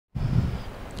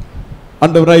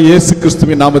ஆண்டவராய் இயேசு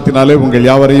கிறிஸ்துவின் நாமத்தினாலே உங்கள்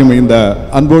யாவரையும் இந்த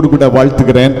அன்போடு கூட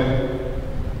வாழ்த்துகிறேன்.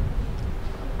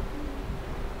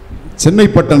 சென்னை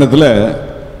பட்டணத்தில்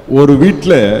ஒரு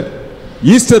வீட்டில்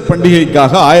ஈஸ்டர்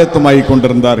பண்டிகைக்காக ஆயத்தமாகி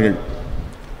கொண்டிருந்தார்கள்.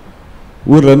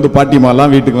 ஊர்ல இருந்து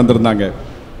பாட்டிமாலாம் வீட்டுக்கு வந்திருந்தாங்க.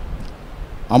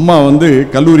 அம்மா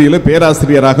கல்லூரியில்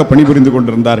பேராசிரியராக பணிபுரிந்து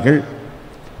கொண்டிருந்தார்கள்.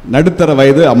 நடுத்தர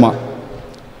வயது அம்மா.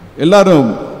 எல்லாரும்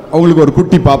அவங்களுக்கு ஒரு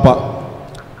குட்டி பாப்பா.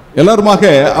 எல்லாருமாக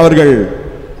அவர்கள்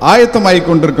ஆயத்தமாகி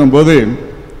கொண்டிருக்கும் போது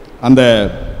அந்த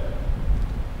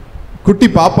குட்டி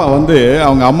பாப்பா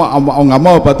அவங்க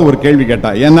அம்மாவை பார்த்து ஒரு கேள்வி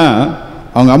கேட்டா. ஏன்னா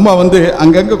அவங்க அம்மா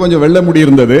அங்கங்கே கொஞ்சம் வெள்ளை முடி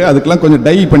இருந்தது, அதுக்கெல்லாம் கொஞ்சம்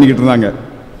டை பண்ணிக்கிட்டு இருந்தாங்க.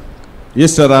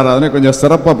 ஈஸ்டர் ஆராதனை கொஞ்சம்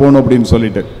சிறப்பாக போகணும் அப்படின்னு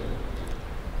சொல்லிட்டு.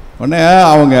 உடனே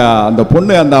அவங்க அந்த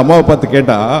பொண்ணு அந்த அம்மாவை பார்த்து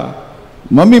கேட்டா,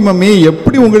 மம்மி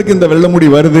எப்படி உங்களுக்கு இந்த வெள்ளை முடி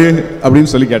வருது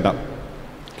அப்படின்னு சொல்லி கேட்டான்.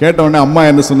 கேட்ட உடனே அம்மா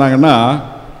என்ன சொன்னாங்கன்னா,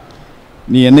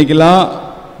 நீ என்னைக்கெல்லாம்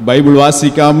பைபிள்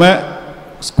வாசிக்காம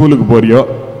ஸ்கூலுக்கு போறியோ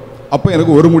அப்போ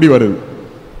எனக்கு ஒரு முடி வருது,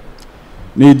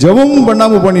 நீ ஜெபமும்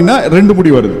பண்ணாமல் பண்ணினா 2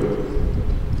 முடி வருது.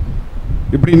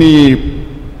 இப்படி நீ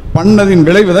பண்ணதின்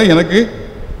விளைவு தான் எனக்கு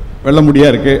வெள்ளை முடியா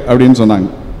இருக்கு அப்படின்னு சொன்னாங்க.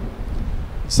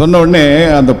 சொன்ன உடனே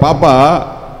அந்த பாப்பா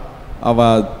அவ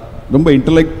ரொம்ப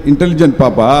இன்டெலிஜென்ட்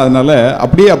பாப்பா, அதனால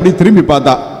அப்படியே திரும்பி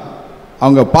பார்த்தா.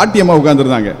 அவங்க பாட்டியம்மா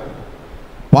உட்காந்துருந்தாங்க.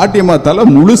 பாட்டியம்மா தலை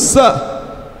முழுசா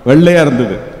வெள்ளையா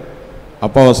இருந்தது.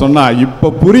 அப்போ அவ சொன்னா,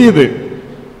 இப்ப புரியுது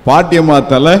பாட்டியம்மா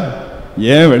தலை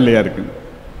ஏன் வெள்ளையா இருக்கு.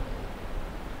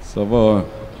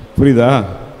 புரியுதா?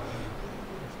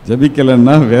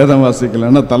 ஜபிக்கலைன்னா வேதம்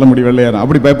வாசிக்கலைன்னா தலைமுடி வெள்ளையாரும்.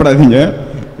 அப்படி பயப்படாதீங்க,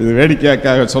 இது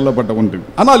வேடிக்கையாக சொல்லப்பட்ட ஒன்று.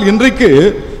 ஆனால் இன்றைக்கு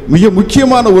மிக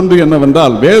முக்கியமான ஒன்று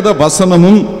என்னவென்றால், வேத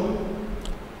வசனமும்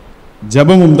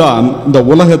ஜபமும் தான் இந்த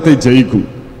உலகத்தை ஜெயிக்கும்.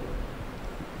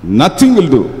 Nothing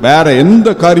will do. வேற எந்த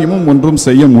காரியமும் ஒன்றும்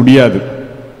செய்ய முடியாது.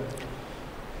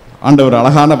 ஆண்டவர்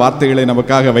அழகான வார்த்தைகளை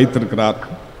நமக்காக வைத்திருக்கிறார்.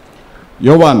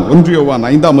 யோவான் 1 யோவான்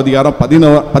 5ஆம் அதிகாரம்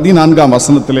 14ஆம்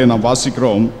வசனத்திலே நாம்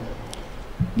வாசிக்கிறோம்,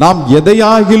 நாம்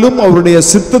எதையாகிலும் அவருடைய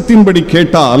சித்தத்தின்படி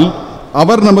கேட்டால்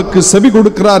அவர் நமக்கு செவி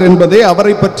கொடுக்கிறார் என்பதே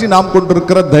அவரை பற்றி நாம்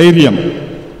கொண்டிருக்கிற தைரியம்.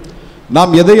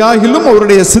 நாம் எதையாகிலும்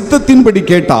அவருடைய சித்தத்தின்படி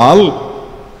கேட்டால்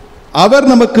அவர்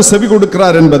நமக்கு செவி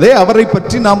கொடுக்கிறார் என்பதே அவரை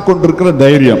பற்றி நாம் கொண்டிருக்கிற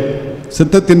தைரியம்.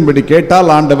 சித்தத்தின்படி கேட்டால்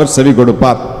ஆண்டவர் செவி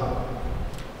கொடுப்பார்.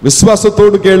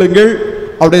 விசுவாசத்தோடு கேளுங்கள்,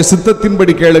 அவருடைய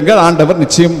சித்தத்தின்படி கேளுங்கள், ஆண்டவர்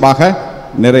நிச்சயமாக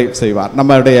நிறைவு செய்வார்.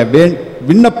 நம்முடைய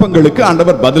விண்ணப்பங்களுக்கு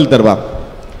ஆண்டவர் பதில் தருவார்.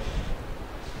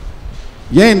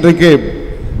 ஏன் இன்றைக்கு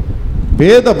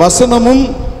வேத வசனமும்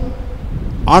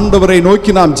ஆண்டவரை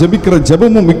நோக்கி நாம் ஜெபிக்கிற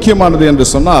ஜெபமும் முக்கியமானது என்று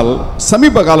சொன்னால்,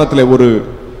 சமீப காலத்தில் ஒரு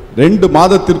 2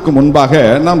 மாதத்திற்கு முன்பாக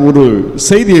நான் ஒரு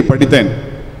செய்தியை படித்தேன்.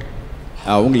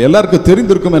 உங்களுக்கு எல்லாருக்கும்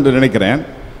தெரிந்திருக்கும் என்று நினைக்கிறேன்.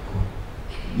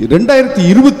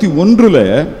 2021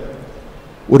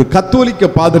 ஒரு கத்தோலிக்க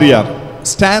பாதிரியார்,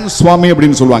 ஸ்டான் சுவாமி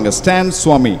அப்படின்னு சொல்லுவாங்க.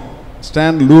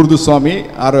 ஸ்டான் லூர்து சுவாமி,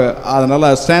 அதனால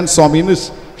ஸ்டான் சுவாமின்னு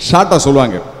ஷார்ட்டா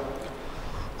சொல்லுவாங்க.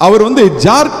 அவர்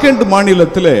ஜார்க்கண்ட்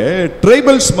மாநிலத்தில்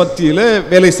ட்ரைபல்ஸ் மத்தியில்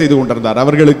வேலை செய்து கொண்டிருந்தார்.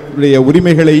 அவர்களுடைய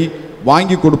உரிமைகளை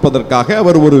வாங்கி கொடுப்பதற்காக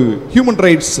அவர் ஒரு ஹியூமன்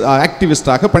ரைட்ஸ்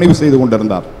ஆக்டிவிஸ்டாக பணி செய்து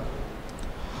கொண்டிருந்தார்.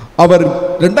 அவர்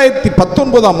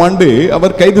 2019ஆம் ஆண்டு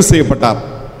அவர் கைது செய்யப்பட்டார்.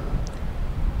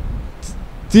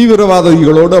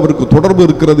 தீவிரவாதிகளோடு அவருக்கு தொடர்பு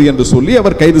இருக்கிறது என்று சொல்லி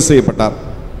அவர் கைது செய்யப்பட்டார்.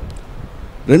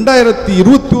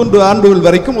 2021 ஆண்டுகள்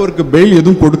வரைக்கும் அவருக்கு பெயில்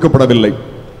எதுவும் கொடுக்கப்படவில்லை.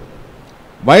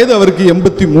 வயது அவருக்கு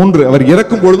 83. அவர்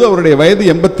இறக்கும் பொழுது அவருடைய வயது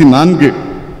 84.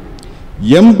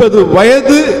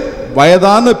 80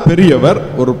 வயதான பெரியவர்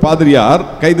ஒரு பாதிரியார்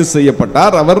கைது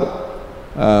செய்யப்பட்டார். அவர்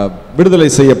விடுதலை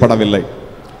செய்யப்படவில்லை.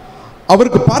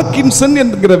 அவருக்கு பார்க்கின்சன்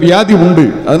என்கிற வியாதி உண்டு.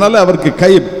 அதனால அவருக்கு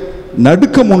கை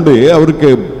நடுக்கம் உண்டு. அவருக்கு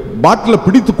பாட்டில்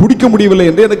பிடித்து குடிக்க முடியவில்லை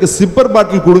என்று எனக்கு சிப்பர்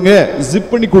பாட்டில் கொடுங்க, ஜிப்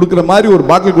பண்ணி கொடுக்கிற மாதிரி ஒரு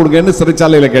பாட்டில் கொடுங்கன்னு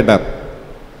சிறைச்சாலையில் கேட்டார்.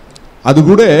 அது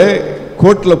கூட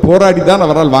கோர்ட்டில் போராடி தான்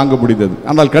அவரால் வாங்க முடிந்தது.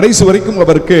 ஆனால் கடைசி வரைக்கும்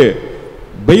அவருக்கு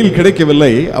பெயில்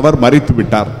கிடைக்கவில்லை. அவர் மரித்து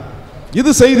விட்டார். இது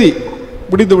செய்தி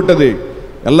முடிந்து விட்டது.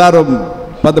 எல்லாரும்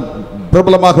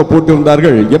பிரபலமாக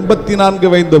போட்டிருந்தார்கள்.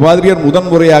 84 வயது பாதிரியார்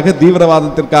முதன்முறையாக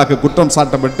தீவிரவாதத்திற்காக குற்றம்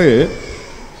சாட்டப்பட்டு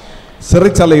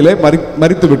சிறைச்சாலையிலே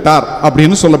மரித்து விட்டார்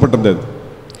அப்படின்னு சொல்லப்பட்டிருந்தது.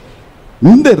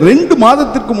 இந்த 2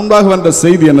 மாதத்திற்கு முன்பாக வந்த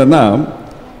செய்தி என்னன்னா,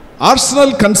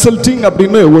 ஆர்சனல் கன்சல்டிங்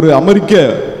அப்படின்னு ஒரு அமெரிக்க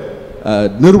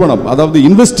நிறுவனம், அதாவது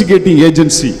இன்வெஸ்டிகேட்டிங்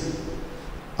ஏஜென்சி,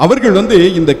 அவர்கள்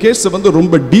இந்த கேஸ்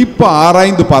ரொம்ப டீப்பா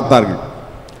ஆராய்ந்து பார்த்தார்கள்.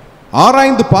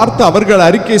 ஆராய்ந்து பார்த்து அவர்கள்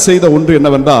அறிக்கை செய்த ஒன்று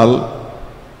என்னவென்றால்,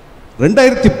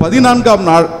 2014ஆம்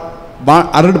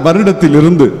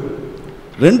வருடத்திலிருந்து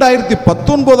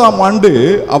 2019ஆம் ஆண்டு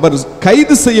அவர்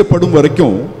கைது செய்யப்படும்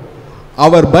வரைக்கும்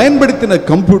அவர் பயன்படுத்தின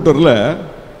கம்ப்யூட்டரில்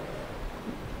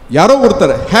யாரோ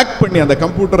ஒருத்தர் ஹேக் பண்ணி, அந்த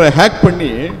கம்ப்யூட்டரை ஹேக்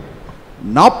பண்ணி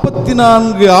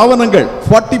 44 ஆவணங்கள்,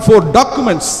 44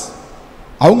 டாக்குமெண்ட்ஸ்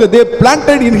அவங்க தே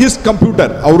பிளான்டட் இன் ஹிஸ்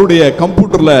கம்ப்யூட்டர், அவருடைய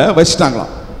கம்ப்யூட்டர்ல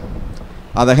வச்சிட்டாங்களாம்.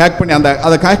 அதை ஹேக் பண்ணி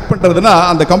அதை ஹேக் பண்றதுன்னா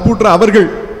அந்த கம்ப்யூட்டரை அவர்கள்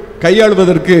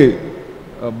கையாளுவதற்கு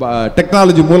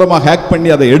டெக்னாலஜி மூலமாக ஹேக் பண்ணி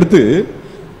அதை எடுத்து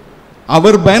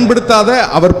அவர் பயன்படுத்தாத,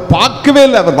 அவர் பார்க்கவே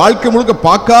இல்லை, அவர் வாழ்க்கை முழுக்க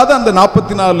பார்க்காத அந்த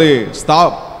 44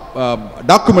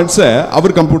 டாக்குமெண்ட்ஸை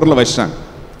அவர் கம்ப்யூட்டரில் வச்சிட்டாங்க.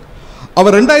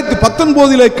 அவர்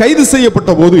 2019 கைது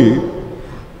செய்யப்பட்ட போது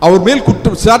அவர் மேல்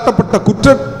சாட்டப்பட்ட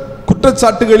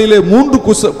குற்றச்சாட்டுகளிலே 3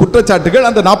 குற்றச்சாட்டுகள்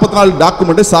அந்த 44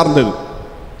 டாக்குமெண்ட்டை சார்ந்தது.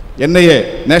 NIA,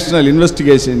 நேஷனல்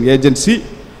இன்வெஸ்டிகேஷன் ஏஜென்சி,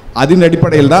 அதன்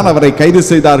அடிப்படையில் தான் அவரை கைது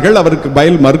செய்தார்கள். அவருக்கு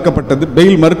பெயில்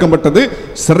மறுக்கப்பட்டது.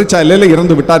 சிறைச்சாலையில்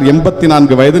இறந்து விட்டார்.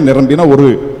 84 வயது நிரம்பின ஒரு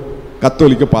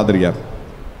கத்தோலிக்க பாதிரியார்.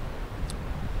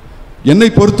 என்னை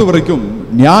பொறுத்த வரைக்கும்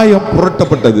நியாயம்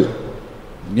புரட்டப்பட்டது,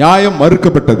 நியாயம்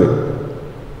மறுக்கப்பட்டது.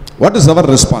 What is our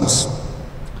response?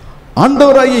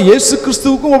 ஆண்டவராகிய இயேசு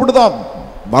கிறிஸ்துவுக்கும் அப்படிதான்.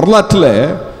 வரலாற்றில்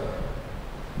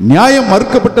நியாயம்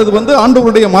மறுக்கப்பட்டது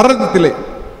ஆண்டவருடைய மரணத்திலே.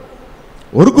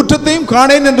 ஒரு குற்றத்தையும்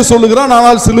காணேன் என்று சொல்லுகிறான்,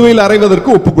 ஆனால் சிலுவையில் அறைவதற்கு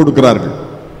ஒப்புக் கொடுக்கிறார்கள்.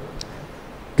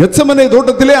 கெத்செமனே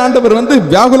தோட்டத்திலே ஆண்டவர்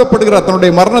வியாகுலப்படுகிறார்,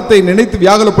 தன்னுடைய மரணத்தை நினைத்து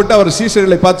வியாகுலப்பட்டு அவர்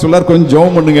சீஷர்களை பார்த்து சொல்றார், கொஞ்சம்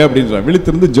ஜெபம் பண்ணுங்க அப்படின்றார்,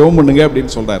 விழித்திருந்து ஜெபம் பண்ணுங்க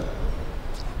அப்படின்னு சொல்றார்.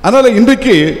 அதனால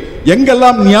இன்றைக்கு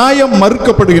எங்கெல்லாம் நியாயம்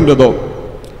மறுக்கப்படுகின்றதோ,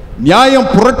 நியாயம்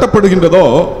புரட்டப்படுகின்றதோ,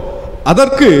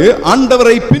 அதற்கு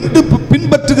ஆண்டவரை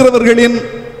பின்பற்றுகிறவர்களின்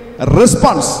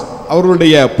ரெஸ்பான்ஸ்,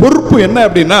 அவர்களுடைய பொறுப்பு என்ன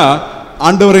அப்படின்னா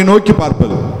ஆண்டவரை நோக்கி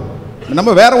பார்ப்பது.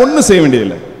 நம்ம வேற ஒன்றும் செய்ய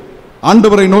வேண்டியதில்லை,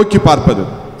 ஆண்டவரை நோக்கி பார்ப்பது.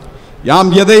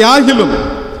 யாம் எதையாகிலும்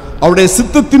அவருடைய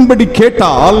சித்தத்தின்படி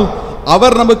கேட்டால்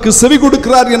அவர் நமக்கு செவி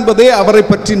கொடுக்கிறார் என்பதே அவரை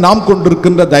பற்றி நாம்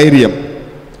கொண்டிருக்கின்ற தைரியம்.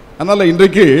 அதனால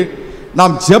இன்றைக்கு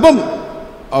நாம் ஜெபம்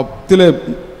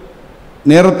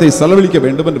நேரத்தை செலவழிக்க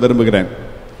வேண்டும் என்று விரும்புகிறேன்.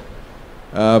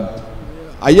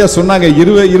 ஐயா சொன்னாங்க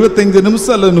 25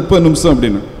 நிமிஷம் அல்லது 30 நிமிஷம்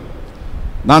அப்படின்னு.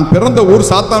 நான் பிறந்த ஊர்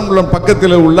சாத்தான்குளம்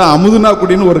பக்கத்தில் உள்ள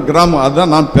அமுதுனாக்குடின்னு ஒரு கிராமம்,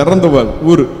 அதுதான் நான் பிறந்த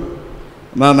ஊர்.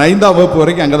 நான் 5ஆம் வகுப்பு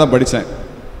வரைக்கும் அங்கே தான் படித்தேன்.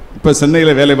 இப்போ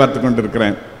சென்னையில் வேலை பார்த்து கொண்டு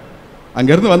இருக்கிறேன்.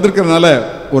 அங்கேருந்து வந்திருக்கிறதுனால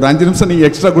ஒரு 5 நிமிஷம் நீங்கள்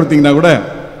எக்ஸ்ட்ரா கொடுத்தீங்கன்னா கூட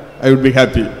ஐ வுட் பி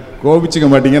ஹாப்பி. கோபிச்சிக்க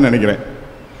மாட்டீங்கன்னு நினைக்கிறேன்.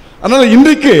 அதனால்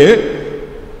இன்றைக்கு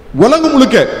உலகம்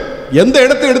முழுக்க எந்த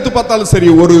இடத்தை எடுத்து பார்த்தாலும் சரி,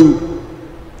 ஒரு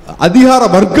அதிகார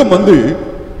வர்க்கம்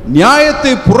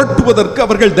நியாயத்தை புரட்டுவதற்கு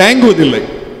அவர்கள் தயங்குவதில்லை.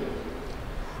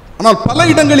 ஆனால் பல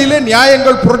இடங்களிலே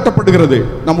நியாயங்கள் புரட்டப்படுகிறது,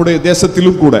 நம்முடைய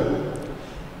தேசத்திலும் கூட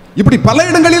இப்படி பல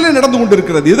இடங்களிலே நடந்து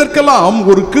கொண்டிருக்கிறது. இதற்கெல்லாம்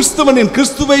ஒரு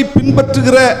கிறிஸ்துவை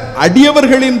பின்பற்றுகிற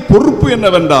அடியவர்களின் பொறுப்பு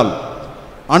என்னவென்றால்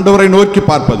ஆண்டவரை நோக்கி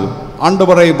பார்ப்பது,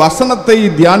 ஆண்டவரை வசனத்தை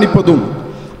தியானிப்பதும்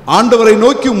ஆண்டவரை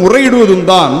நோக்கி முறையிடுவதும்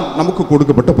தான் நமக்கு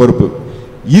கொடுக்கப்பட்ட பொறுப்பு.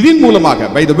 இதன் மூலமாக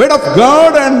by the word of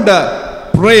God and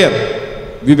prayer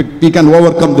we can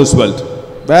overcome this world.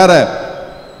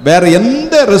 வேற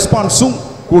எந்த ரெஸ்பான்ஸும்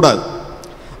கூடாது.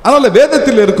 அதனால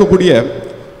வேதத்தில் இருக்கக்கூடிய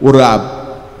ஒரு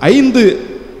 5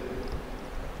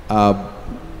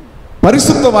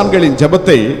 பரிசுத்தவான்களின்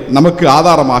ஜெபத்தை நமக்கு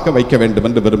ஆதாரமாக வைக்க வேண்டும்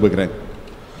என்று விரும்புகிறேன்.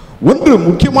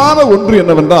 முக்கியமான ஒன்று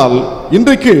என்னவென்றால்,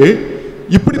 இன்றைக்கு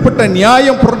இப்படிப்பட்ட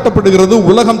நியாயம் புரட்டப்படுகிறது,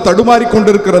 உலகம் தடுமாறி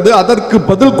கொண்டிருக்கிறது. அதற்கு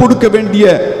பதில் கொடுக்க வேண்டிய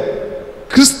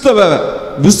கிறிஸ்தவ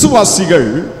விசுவாசிகள்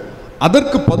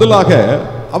அதற்கு பதிலாக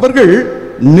அவர்கள்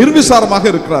நிர்விசாரமாக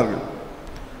இருக்கிறார்கள்.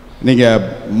 நீங்க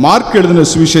மார்க் எழுதின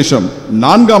சுவிசேஷம்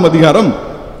 4ஆம் அதிகாரம்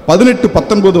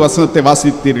 18-19 வசனத்தை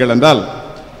வாசித்தீர்கள் என்றால்,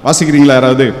 வாசிக்கிறீங்களா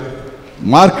யாராவது?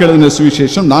 மார்க் எழுதின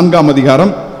சுவிசேஷம் 4ஆம்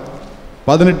அதிகாரம்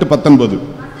 18-19.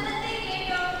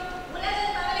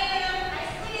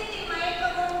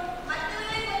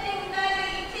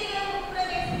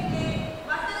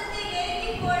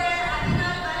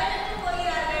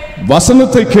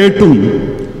 வசனத்தை கேட்டும்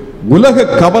உலக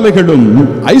கவலைகளும்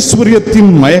ஐஸ்வர்யத்தின்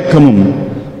மயக்கமும்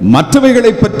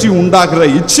மற்றவைகளை பற்றி உண்டாகிற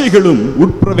இச்சைகளும்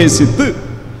உட்பிரவேசித்து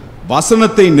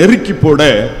வசனத்தை நெருக்கி போட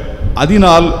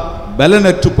அதனால்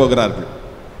பலனற்று போகிறார்கள்.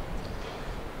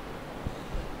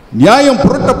 நியாயம்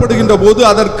புரட்டப்படுகின்ற போது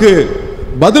அதற்கு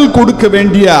பதில் கொடுக்க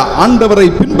வேண்டிய ஆண்டவரை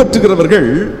பின்பற்றுகிறவர்கள்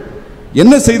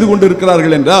என்ன செய்து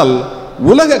கொண்டிருக்கிறார்கள் என்றால்,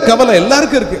 உலக கவலை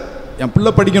எல்லாருக்கும் இருக்கு. என்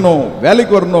பிள்ளை படிக்கணும்,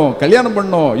 வேலைக்கு வரணும், கல்யாணம்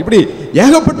பண்ணணும், இப்படி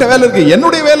ஏகப்பட்ட வேலை இருக்கு.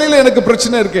 என்னுடைய வேலையில எனக்கு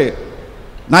பிரச்சனை இருக்கு,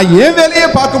 நான் ஏன் வேலையே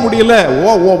பார்க்க முடியல,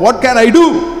 வாட் கேன் ஐ டூ,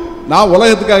 நான்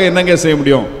உலகத்துக்காக என்னங்க செய்ய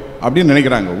முடியும் அப்படின்னு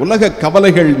நினைக்கிறாங்க. உலக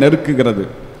கவலைகள் நெருக்குகிறது.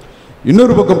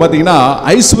 இன்னொரு பக்கம் பார்த்தீங்கன்னா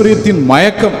ஐஸ்வர்யத்தின்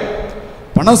மயக்கம்,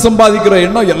 பணம் சம்பாதிக்கிற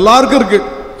எண்ணம் எல்லாருக்கும் இருக்கு,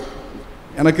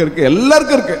 எனக்கு இருக்கு,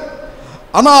 எல்லாருக்கும் இருக்கு.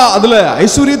 ஆனா அதுல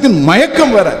ஐஸ்வர்யத்தின்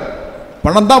மயக்கம் வேற.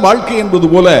 பணம் தான் வாழ்க்கை என்பது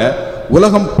போல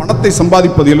உலகம் பணத்தை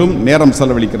சம்பாதிப்பதிலும் நேரம்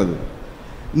செலவழிக்கிறது.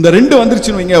 இந்த 2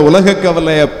 வந்துருச்சுன்னு வைங்க, உலக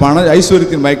கவலை, பண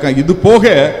ஐஸ்வர்யத்தின் மயக்கம், இது போக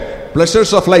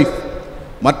பிளஷர்ஸ் ஆஃப் லைஃப்,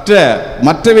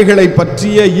 மற்றவைகளை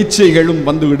பற்றிய இச்சைகளும்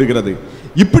வந்து விடுகிறது.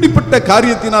 இப்படிப்பட்ட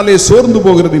காரியத்தினாலே சோர்ந்து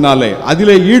போகிறதுனாலே,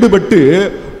 அதிலே ஈடுபட்டு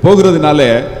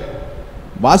போகிறதுனாலே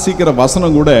வாசிக்கிற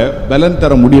வசனம் கூட பலன்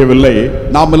தர முடியவில்லை.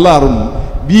 நாம் எல்லாரும்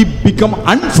we become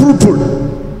unfruitful.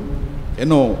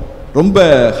 இன்னும் ரொம்ப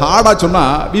ஹார்டா சொன்னா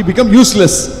we become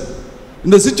useless.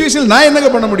 இந்த சிச்சுவேஷன் நான் என்னங்க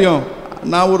பண்ண முடியும்?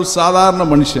 நான் ஒரு சாதாரண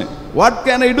மனுஷன். what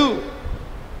can I do?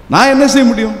 நான் என்ன செய்ய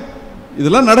முடியும்?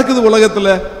 இதெல்லாம் நடக்குது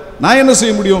உலகத்தில், நான் என்ன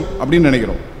செய்ய முடியும் அப்படின்னு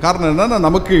நினைக்கிறோம். காரணம் என்னன்னா,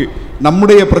 நமக்கு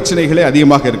நம்முடைய பிரச்சனைகளே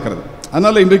அதிகமாக இருக்கிறது.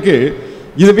 அதனால இன்றைக்கு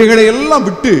இவைகளை எல்லாம்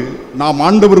விட்டு நாம்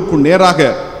ஆண்டவருக்கு நேராக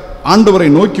ஆண்டவரை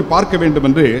நோக்கி பார்க்க வேண்டும்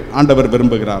என்று ஆண்டவர்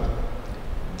விரும்புகிறார்.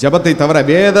 ஜெபத்தை தவிர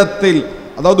வேதத்தில்,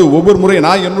 அதாவது ஒவ்வொரு முறை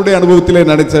நான் என்னுடைய அனுபவத்திலே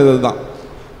நினைச்சது தான்,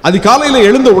 அதிகாலையில்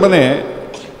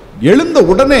எழுந்த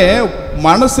உடனே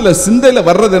மனசுல சிந்தையில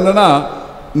வர்றது என்னன்னா,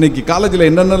 இன்னைக்கு காலேஜில்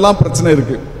என்னென்னலாம் பிரச்சனை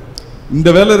இருக்கு, இந்த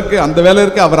வேலை இருக்கு, அந்த வேலை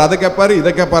இருக்கு, அவர் அதை கேட்பாரு,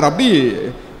 இதை கேட்பாரு, அப்படி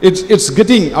இட்ஸ்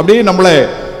கெட்டிங் அப்படியே நம்மளை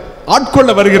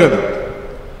ஆட்கொள்ள வருகிறது.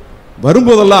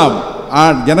 வரும்போதெல்லாம்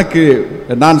எனக்கு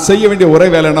நான் செய்ய வேண்டிய ஒரே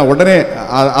வேலைன்னா உடனே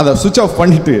அதை சுவிட்ச் ஆஃப்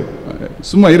பண்ணிட்டு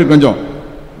சும்மா கொஞ்சம்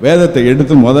வேதத்தை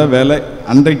எடுத்து வேலை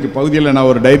அன்றைக்கு பகுதியில் நான்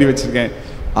ஒரு டைரி வச்சிருக்கேன்,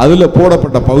 அதில்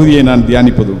போடப்பட்ட பகுதியை நான்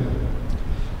தியானிப்பதும்,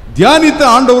 தியானித்து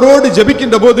ஆண்டவரோடு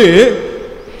ஜெபிக்கின்ற போது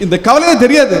இந்த கவலையே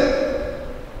தெரியாது.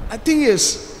 I think yes,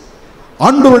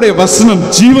 ஆண்டவருடைய வசனம்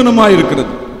ஜீவனமா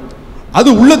இருக்கிறது. அது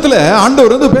உள்ளத்துல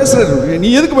ஆண்டவர் வந்து பேசுறாரு. நீ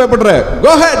எதுக்கு பயப்படுற?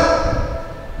 Go ahead.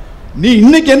 நீ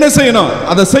இன்னைக்கு என்ன செய்யணும்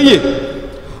அதை செய்ய.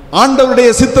 ஆண்டவருடைய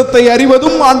சித்தத்தை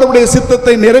அறிவதும் ஆண்டவருடைய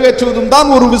சித்தத்தை நிறைவேற்றுவதும் தான்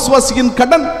ஒரு விசுவாசியின்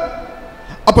கடன்.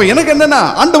 அப்ப எனக்கு என்னன்னா,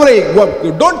 ஆண்டவரே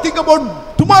don't think about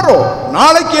tomorrow,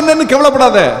 நாளைக்கு என்னன்னு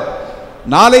கவலைப்படாத,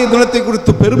 நாளைய தினத்தை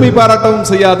குறித்து பெருமை பாராட்டவும்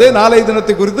செய்யாதே, நாளைய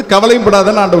தினத்தை குறித்து கவலையும்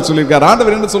படாதன்னு ஆண்டவர் சொல்லியிருக்காரு.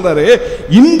 ஆண்டவர் என்ன சொல்றாரு?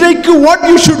 இன்றைக்கு what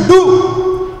you should do,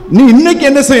 நீ இன்னைக்கு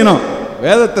என்ன செய்யணும்?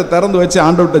 வேதத்தை திறந்து வச்சு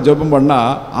ஆண்டவர்கிட்ட ஜெபம் பண்ணா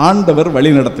ஆண்டவர் வழி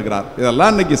நடத்துகிறார்.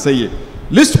 இதெல்லாம் இன்னைக்கு செய்ய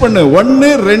லிஸ்ட் பண்ணு.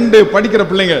 1 2 படிக்கிற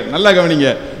பிள்ளைங்க நல்லா கவனிங்க.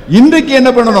 இன்றைக்கு என்ன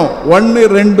பண்ணணும்? 1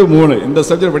 2 3 இந்த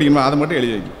சப்ஜெக்ட் படிக்கணுமா, அதை மட்டும்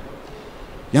எழுதி வைக்க.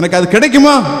 எனக்கு அது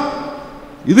கிடைக்குமா,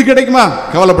 இது கிடைக்குமா,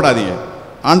 கவலைப்படாதீங்க.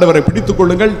 ஆண்டவரை பிடித்துக்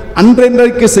கொள்ளுங்கள்.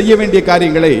 அன்றைக்கு செய்ய வேண்டிய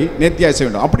காரியங்களை நேர்த்தியாக செய்ய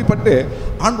வேண்டும். அப்படிப்பட்டு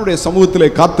ஆண்டவருடைய சமூகத்திலே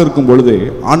காத்திருக்கும் பொழுது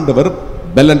ஆண்டவர்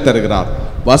பலன் தருகிறார்.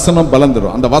 வசனம் பலன்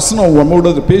தரும். அந்த வசனம்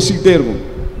நம்மோடு பேசிக்கிட்டே இருக்கும்.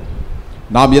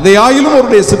 நாம் எதையாயிலும்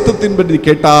அவருடைய சித்தத்தின்படி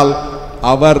கேட்டால்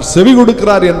அவர் செவி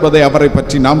கொடுக்கிறார் என்பதை அவரை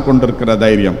பற்றி நாம் கொண்டிருக்கிற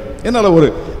தைரியம். என்னால் ஒரு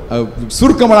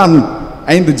சுருக்கமான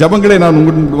 5 ஜபங்களை நான்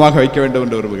உங்களுமாக வைக்க வேண்டும்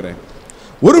என்று விரும்புகிறேன்.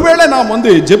 ஒருவேளை நாம்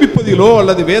ஜெபிப்பதிலோ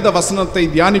அல்லது வேத வசனத்தை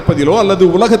தியானிப்பதிலோ அல்லது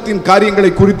உலகத்தின்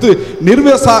காரியங்களை குறித்து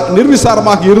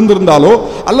நிர்விசாரமாக இருந்திருந்தாலோ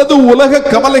அல்லது உலக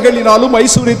கவலைகளினாலும்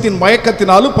ஐஸ்வர்யத்தின்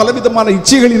மயக்கத்தினாலும் பலவிதமான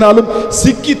இச்சைகளினாலும்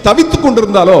சிக்கி தவித்துக்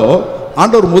கொண்டிருந்தாலோ,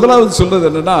 ஆண்டவர் முதலாவது சொல்றது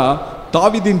என்னன்னா,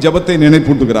 தாவீதின் ஜெபத்தை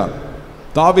நினைப்பூட்டுகிறார்.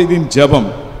 தாவீதின் ஜெபம்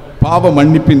பாவ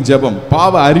மன்னிப்பின் ஜெபம்,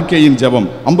 பாவ அறிக்கையின் ஜெபம்.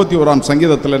 51ஆம்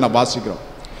சங்கீதத்தில் நான் வாசிக்கிறோம்.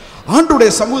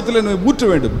 ஆண்டவருடைய சமூகத்தில் ஊற்ற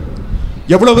வேண்டும்.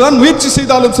 எவ்வளவுதான் முயற்சி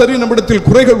செய்தாலும் சரி, நம்மிடத்தில்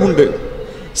குறைகள் உண்டு.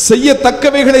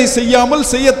 செய்யத்தக்கவைகளை செய்யாமல்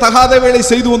செய்யத்தகாதவைகளை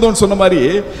செய்து வந்தோம்னு சொன்ன மாதிரி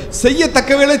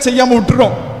செய்யத்தக்கவைகளை செய்யாமல்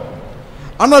விட்டுறோம்.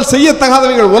 ஆனால்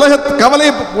செய்யத்தகாதவைகள்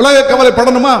உலக கவலை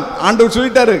படணுமா? ஆண்டவர்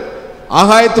சொல்லிட்டாரு,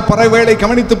 ஆகாயத்து பறவைகளை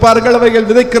கவனித்து பாருங்கள், அவைகள்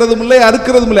விதைக்கிறதும் இல்லை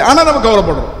அறுக்கிறதும் இல்லை, ஆனா நம்ம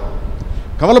கவலைப்படுறோம்.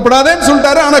 கவலைப்படாதேன்னு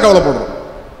சொல்லிட்டாரு, ஆனா கவலைப்படுறோம்.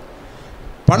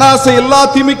 பணாசை எல்லா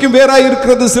தீமைக்கும் வேறாய்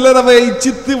இருக்கிறது. சிலர் அவை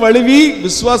இச்சித்து வழுவி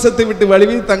விசுவாசத்தை விட்டு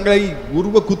வழுவி தங்களை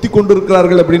உருவ குத்தி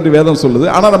கொண்டிருக்கிறார்கள் அப்படின்னு வேதம் சொல்லுது.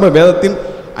 ஆனா நம்ம வேதத்தின்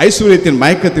ஐஸ்வர்யத்தின்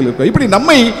மயக்கத்தில் இருக்கிறோம். இப்படி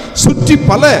நம்மை சுற்றி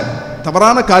பல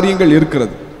தவறான காரியங்கள்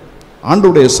இருக்கிறது.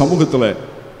 ஆண்டவருடைய சமூகத்தில்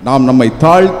நாம் நம்மை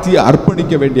தாழ்த்தி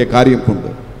அர்ப்பணிக்க வேண்டிய காரியம்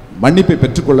உண்டு. மன்னிப்பை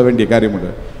பெற்றுக்கொள்ள வேண்டிய காரியம்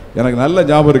உண்டு. எனக்கு நல்ல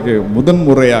ஞாபகம் இருக்கு,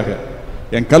 முதன்முறையாக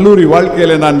என் கல்லூரி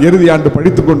வாழ்க்கையில நான் இறுதி ஆண்டு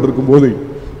படித்துக் கொண்டிருக்கும் போது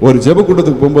ஒரு ஜெப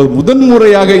கூட்டத்துக்கு போகும்போது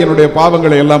முதன்முறையாக என்னுடைய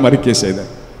பாவங்களை எல்லாம் அறிக்கை செய்தேன்.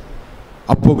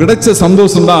 அப்போ கிடைச்ச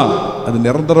சந்தோஷம் தான் அது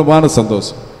நிரந்தரமான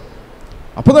சந்தோஷம்.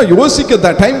 அப்போதான்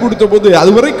யோசிக்க டைம் கொடுத்த போது,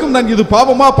 அது வரைக்கும் நான் இது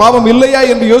பாவமா பாவம் இல்லையா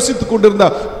என்று யோசித்துக் கொண்டிருந்த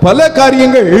பல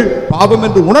காரியங்கள் பாவம்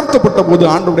என்று உணர்த்தப்பட்ட போது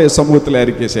ஆண்டவருடைய சமூகத்தில்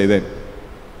அறிக்கை செய்தேன்.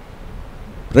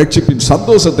 ரட்சிப்பின்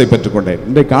சந்தோஷத்தை பெற்றுக்கொண்டேன்.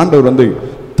 இன்றைக்கு ஆண்டவர்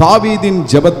தாவீதின்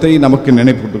ஜெபத்தை நமக்கு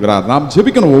நினைப்பூட்டுகிறார். நாம்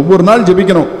ஜெபிக்கணும், ஒவ்வொரு நாள்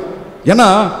ஜெபிக்கணும். ஏன்னா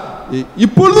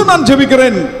இப்பொழுது நான்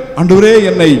ஜெபிக்கிறேன், ஆண்டவரே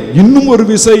என்னை இன்னும் ஒரு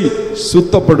விசை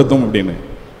சுத்தப்படுத்தும் அப்படின்னு.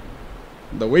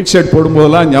 இந்த ஒயிட் ஷர்ட்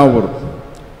போடும்போதெல்லாம் ஞாபகம் வரும்.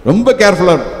 ரொம்ப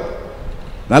கேர்ஃபுல்லா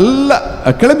நல்லா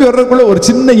கிளம்பி வர்றதுக்குள்ள ஒரு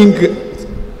சின்ன இங்கு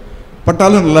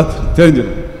பட்டாலும் நல்லா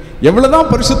தெரிஞ்சிடும்.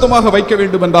 எவ்வளவுதான் பரிசுத்தமாக வைக்க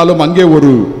வேண்டும் என்றாலும் அங்கே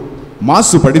ஒரு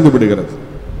மாசு படிந்து விடுகிறது.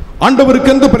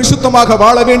 ஆண்டவருக்கென்று பரிசுத்தமாக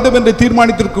வாழ வேண்டும் என்று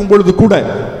தீர்மானித்திருக்கும் பொழுது கூட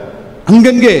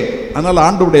அங்கங்கே அதனால்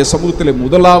ஆண்டவருடைய சமூகத்தில்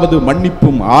முதலாவது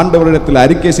மன்னிப்பும் ஆண்டவரிடத்தில்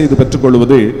அறிக்கை செய்து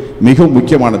பெற்றுக்கொள்வது மிகவும்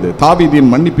முக்கியமானது.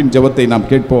 தாவீதின் மன்னிப்பின் ஜெபத்தை நாம்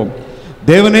கேட்போம்.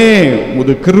 தேவனே,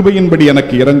 உமது கிருபையின்படி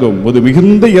எனக்கு இறங்கும், உமது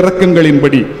மிகுந்த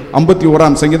இரக்கங்களின்படி.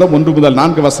 51ஆம் சங்கீதம் 1 முதல்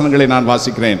 4 வசனங்களை நான்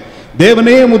வாசிக்கிறேன்.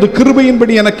 தேவனே, உமது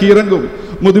கிருபையின்படி எனக்கு இறங்கும்,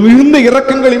 உமது மிகுந்த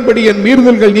இரக்கங்களின்படி என்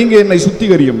மீறுதல்கள் நீங்க என்னை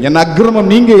சுத்திகரியும், என் அக்கிரமம்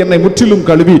நீங்க என்னை முற்றிலும்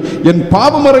கழுவி, என்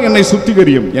பாவமர என்னை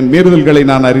சுத்திகரியும், என் மீறுதல்களை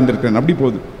நான் அறிந்திருக்கிறேன். அப்படி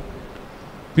போகுது.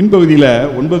 பின்பகுதியில்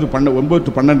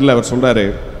 9-12 அவர் சொல்றாரு.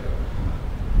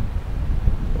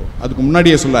 அதுக்கு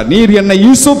முன்னாடியே சொல்றார், நீர் என்னை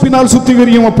ஈசோப்பினால்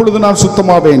சுத்திகரியும், அப்பொழுது நான்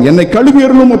சுத்தமாவேன், என்னை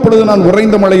கழுவியருளும், அப்பொழுது நான்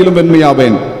உறைந்த மழையிலும்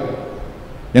வெண்மையாவேன்.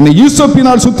 என்னை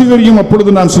ஈசோப்பினால் சுத்திகரியும்,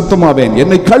 அப்பொழுது நான் சுத்தமாவேன்,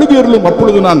 என்னை கழுவியருளும்,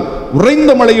 அப்பொழுது நான்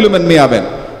உறைந்த மழையிலும் வெண்மையாவேன்.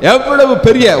 எவ்வளவு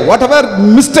பெரிய whatever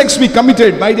mistakes we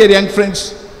committed, my dear young friends,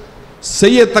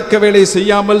 செய்யத்தக்க வேலை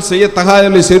செய்யாமல் செய்யத்தகாத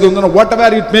வேலை செய்து வந்தோம்,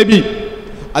 whatever it may be,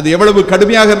 அது எவ்வளவு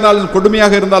கடுமையாக இருந்தாலும்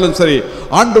கொடுமையாக இருந்தாலும் சரி,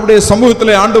 ஆண்டவருடைய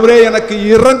சமூகத்திலே ஆண்டவரே எனக்கு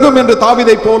இறங்கும் என்று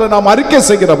தாவீதை போல நாம் அறிக்கை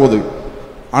செய்கிற போது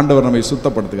ஆண்டவர் நம்மை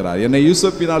சுத்தப்படுத்துகிறார். என்னை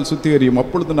ஈசோப்பினால் சுத்திகரியும்,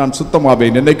 அப்பொழுது நான்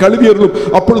சுத்தமாவேன், என்னை கழுவியருளும்,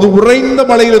 அப்பொழுது உறைந்த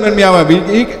மழையிலும் வெண்மையாவேன்.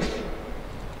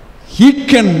 He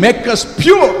can make us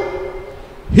pure,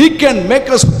 he can make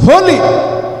us holy.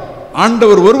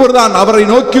 ஆண்டவர் ஒருவர் தான். அவரை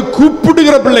நோக்கி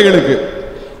கூப்பிடுகிற பிள்ளைகளுக்கு,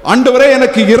 ஆண்டவரே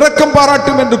எனக்கு இரக்கம்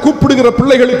பாராட்டும் என்று கூப்பிடுகிற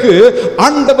பிள்ளைகளுக்கு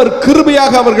ஆண்டவர்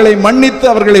கிருபையாக அவர்களை மன்னித்து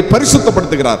அவர்களை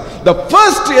பரிசுத்தப்படுத்துகிறார். The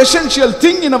first essential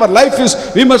thing in our life is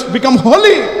we must become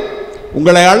holy.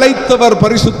 உங்களை அழைத்தவர்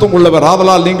பரிசுத்தம் உள்ளவர்,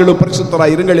 ஆதலால் நீங்களும்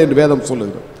பரிசுத்தராய் இருங்கள் என்று வேதம்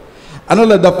சொல்லுகிறது.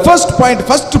 அதனால the first point,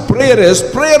 first prayer is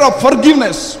prayer of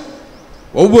forgiveness.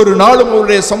 ஒவ்வொரு நாளும்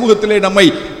அவருடைய சமூகத்திலே நம்மை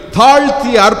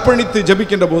தாழ்த்தி அர்ப்பணித்து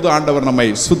ஜெபிக்கின்ற போது ஆண்டவர் நம்மை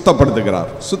சுத்தப்படுத்துகிறார்.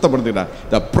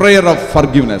 the prayer of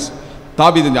forgiveness.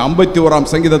 தாவீது 51ஆம்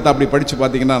சங்கீதத்தை அப்படி படிச்சு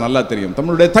பார்த்தீங்கன்னா நல்லா தெரியும்.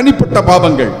 தன்னுடைய தனிப்பட்ட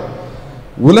பாவங்கள்,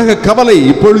 உலக கவலை,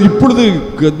 இப்பொழுது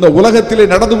இந்த உலகத்திலே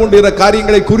நடந்து கொண்டிருக்கிற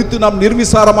காரியங்களை குறித்து நாம்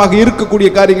நிர்விசாரமாக இருக்கக்கூடிய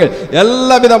காரியங்கள்,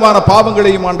 எல்லா விதமான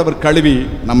பாவங்களையும் ஆண்டவர் கழுவி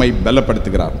நம்மை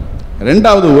பலப்படுத்துகிறார்.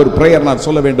 இரண்டாவது ஒரு பிரேயர் நான்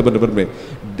சொல்ல வேண்டும் என்று விரும்புகிறேன்.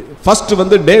 First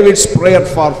David's prayer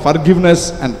for forgiveness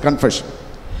and confession.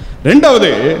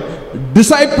 இரண்டாவது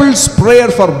டிசைபிள்ஸ்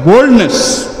பிரேயர் ஃபார் போல்ட்னஸ்.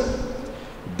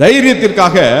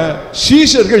 தைரியத்திற்காக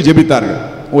சீஷர்கள் ஜெபித்தார்கள்.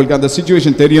 உங்களுக்கு அந்த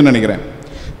சிச்சுவேஷன் தெரியும் நினைக்கிறேன்.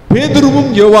 பேதுருவும்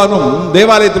யோவானும்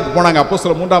தேவாலயத்துக்கு போனாங்க.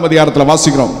 அப்போஸ்தலர் 3ஆம் அதிகாரத்தில்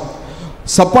வாசிக்கிறோம்.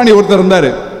 சப்பானி ஒருத்தர் இருந்தார்,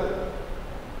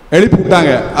 எழுப்பி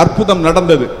விட்டாங்க, அற்புதம்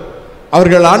நடந்தது.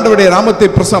 அவர்கள் ஆண்டவருடைய நாமத்தை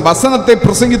வசனத்தை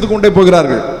பிரசங்கித்துக் கொண்டே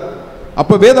போகிறார்கள்.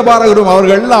 அப்ப வேதபாரகரும்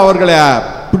அவர்களை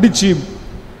பிடிச்சு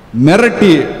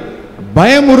மிரட்டி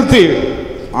பயமுறுத்தி,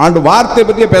 ஆண்டு வார்த்தை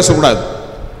பற்றியே பேசக்கூடாது,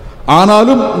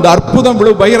 ஆனாலும் இந்த அற்புதம்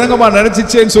இவ்வளவு பகிரங்கமா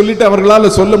நினைச்சிச்சேன்னு சொல்லிட்டு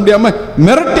அவர்களால் சொல்ல முடியாம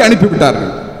மிரட்டி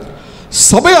அனுப்பிவிட்டார்கள்.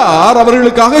 சபையார்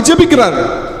அவர்களுக்காக ஜெபிக்கிறார்கள்.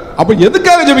 அப்ப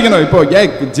எதுக்காக ஜெபிக்கணும்? இப்போ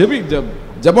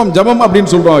ஜெபம்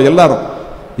அப்படின்னு சொல்றோம் எல்லாரும்.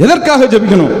 எதற்காக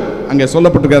ஜெபிக்கணும்? அங்கே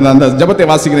சொல்லப்பட்டிருக்க அந்த ஜெபத்தை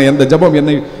வாசிக்கிறேன். எந்த ஜெபம்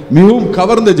என்னை மிகவும்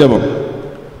கவர்ந்த ஜெபம்.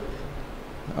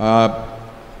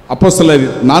 அப்போஸ்தலர்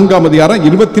 4ஆம் அதிகாரம்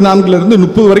 24 to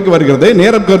 30 வரைக்கும் வருகிறது.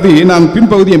 நேரம் கருதி நான்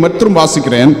பின்பகுதியை மற்றும்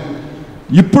வாசிக்கிறேன்.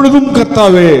 இப்பொழுதும்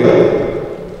கர்த்தாவே,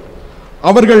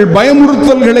 அவர்கள்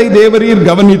பயமுறுத்தல்களை தேவரீர்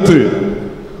கவனித்து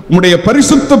உம்முடைய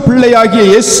பரிசுத்த பிள்ளையாகிய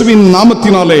இயேசுவின்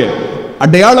நாமத்தினாலே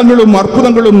அடையாளங்களும்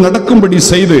அற்புதங்களும் நடக்கும்படி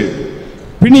செய்து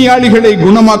பிணியாளிகளை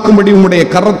குணமாக்கும்படி உம்முடைய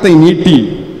கரத்தை நீட்டி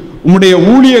உம்முடைய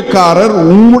ஊழியக்காரர்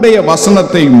உம்முடைய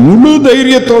வசனத்தை முழு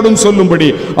தைரியத்தோடும் சொல்லும்படி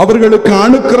அவர்களுக்கு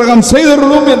அனுக்கிரகம்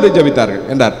செய்தருளும் என்று ஜெபித்தார்கள்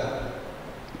என்றார்.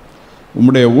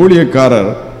 உம்முடைய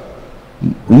ஊழியக்காரர்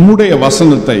உம்முடைய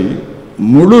வசனத்தை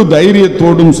முழு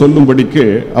தைரியத்தோடும் சொல்லும்படிக்கு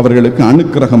அவர்களுக்கு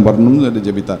அனுக்கிரகம் வரணும் என்று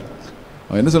ஜெபித்தார்.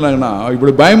 என்ன சொன்னாங்கன்னா,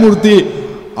 இப்படி பயமுறுத்தி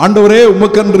ஆண்டவரே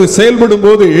உமக்கென்று செயல்படும்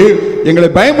போது எங்களை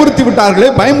பயமுறுத்தி விட்டார்களே,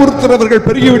 பயமுறுத்துறவர்கள்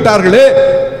பெருகிவிட்டார்களே,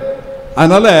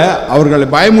 அதனால அவர்களை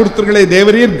பயமுறுத்தல்களை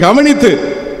தேவரீர் கவனித்து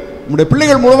உம்முடைய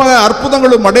பிள்ளைகள் மூலமாக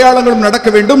அற்புதங்களும் அடையாளங்களும் நடக்க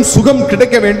வேண்டும், சுகம்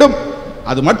கிடைக்க வேண்டும்.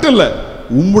 அது மட்டும் இல்ல,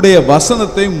 உம்முடைய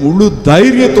வசனத்தை முழு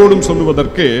தைரியத்தோடும்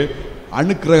சொல்லுவதற்கு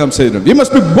அனுக்கிரகம் செய்யணும். We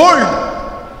must be bold.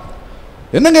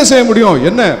 என்னங்க செய்ய முடியும்?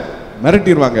 என்ன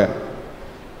மிரட்டிடுவாங்க?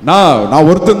 நான்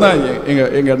ஒருத்தன் தான்.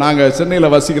 நாங்கள்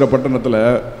சென்னையில் வசிக்கிற பட்டணத்தில்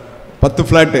 10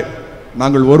 ஃப்ளாட்டு.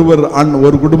 நாங்கள்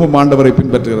ஒரு குடும்பம் ஆண்டவரை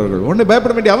பின்பற்றுகிறவர்கள். ஒன்றும்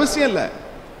பயப்பட வேண்டிய அவசியம் இல்லை.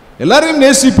 எல்லாரையும்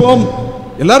நேசிப்போம்,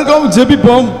 எல்லாருக்கும்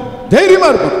ஜெபிப்போம், தைரியமா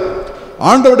இருப்போம்,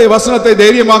 ஆண்டவருடைய வசனத்தை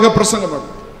தைரியமாக பிரசங்கம்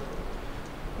பண்ணும்.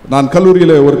 நான்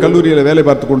ஒரு கல்லூரியில் வேலை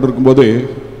பார்த்து கொண்டிருக்கும் போது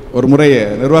ஒரு முறைய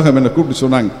நிர்வாகம் என்னை கூப்பிட்டு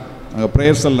சொன்னாங்க. நாங்கள்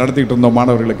ப்ரேயர் செல் நடத்திக்கிட்டு இருந்தோம்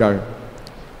மாணவர்களுக்காக.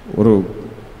 ஒரு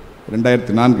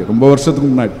 2004 ரொம்ப வருஷத்துக்கு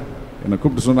முன்னாடி என்னை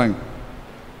கூப்பிட்டு சொன்னாங்க,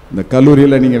 இந்த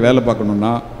கல்லூரியில் நீங்கள் வேலை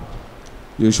பார்க்கணுன்னா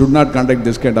you should not conduct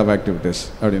this kind of activities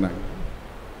அப்படின்னாங்க.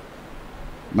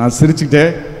 நான் சிரிச்சுக்கிட்டே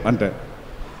வந்துட்டேன்.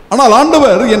 ஆனால்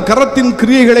ஆண்டவர் என் கரத்தின்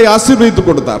கிரியைகளை ஆசீர்வதித்து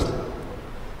கொடுத்தார்.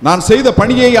 நான் செய்த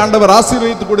பணியை ஆண்டவர்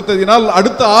ஆசீர்வதித்து கொடுத்ததினால்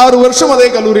அடுத்த 6 வருஷம் அதே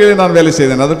கல்லூரியிலே நான் வேலை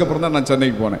செய்தேன். அதுக்கப்புறம் தான் நான்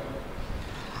சென்னைக்கு போனேன்.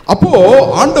 அப்போ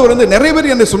ஆண்டவர் நிறைய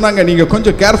பேர் என்ன சொன்னாங்க, நீங்க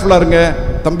கொஞ்சம் கேர்ஃபுல்லா இருங்க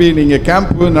தம்பி, நீங்க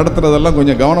கேம்ப் நடத்துறதெல்லாம்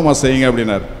கொஞ்சம் கவனமா செய்யுங்க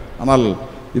அப்படின்னார். ஆனால்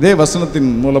இதே வசனத்தின்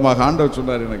மூலமாக ஆண்டவர்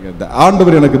சொன்னார்,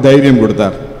 ஆண்டவர் எனக்கு தைரியம்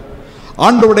கொடுத்தார்.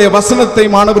 ஆண்டவருடைய வசனத்தை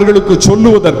மாணவர்களுக்கு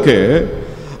சொல்லுவதற்கு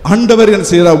ஆண்டவர் என்ன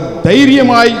செய்தார்,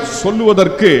 தைரியமாய்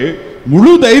சொல்லுவதற்கு,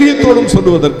 முழு தைரியத்தோடும்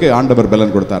சொல்லுவதற்கு ஆண்டவர்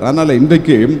பலன் கொடுத்தார். அதனால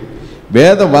இன்றைக்கு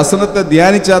வேத வசனத்தை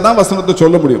தியானிச்சாதான் வசனத்தை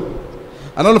சொல்ல முடியும்.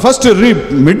 அதனால first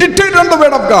meditate on the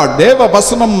word of God. தேவ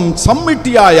வசனம்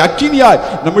சம்மிட்டியாய் அக்கினியாய்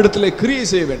நம்மிடத்திலே கிரியை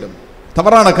செய்ய வேண்டும்.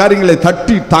 தவறான காரியங்களை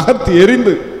தட்டி தகர்த்து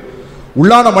எறிந்து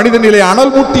உள்ளான மனிதனிலே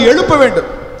அனல் மூட்டி எழுப்ப வேண்டும்.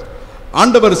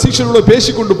 ஆண்டவர் சீஷர்களோடு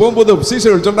பேசிக்கொண்டு போகும்போது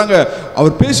சீஷர்கள் சொன்னாங்க,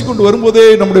 அவர் பேசிக்கொண்டு வரும்போதே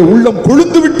நம்முடைய உள்ளம்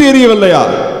கொழுந்து விட்டு எரியவில்லையா?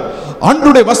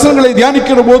 ஆண்டவருடைய வசனங்களை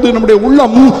தியானிக்கிற போது நம்முடைய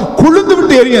உள்ளம் கொழுந்து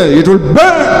விட்டு எரிய. It will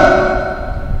burn.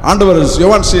 ஆண்டவர்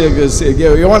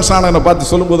யோவான் ஸ்நானனை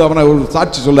பார்த்து சொல்லும்போது அவனை ஒரு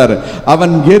சாட்சி சொல்லாரு,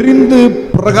 அவன் எரிந்து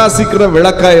பிரகாசிக்கிற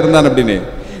விளக்கா இருந்தான் அப்படின்னு.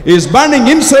 Is burning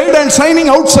inside and shining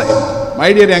outside. My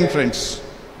dear young friends,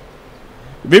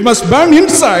 we must burn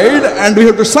inside and we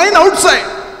have to shine outside.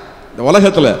 இந்த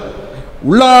உலகத்துல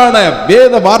உள்ளான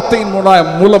வேத வார்த்தையின்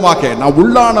மூலமாக நான்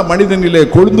உள்ளான மனிதனிலே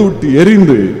கொழுந்து விட்டு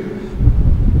எரிந்து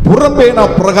புறம்பே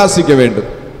நான் பிரகாசிக்க வேண்டும்.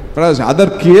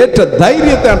 அதற்கு ஏற்ற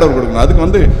தைரியத்தை ஆண்டவர் கொடுக்கணும்.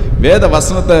 அதுக்கு வேத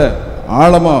வசனத்தை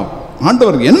ஆழமா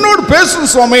ஆண்டவர் என்னோடு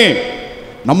பேசும் சுவாமி,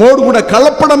 நம்மோடு கூட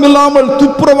கலப்படம் இல்லாமல்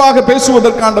துப்புரவாக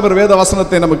பேசுவதற்கு ஆண்டவர் வேத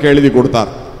வசனத்தை நமக்கு எழுதி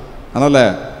கொடுத்தார். அதனால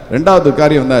ரெண்டாவது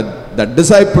காரியம் the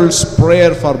disciples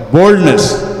prayer for boldness.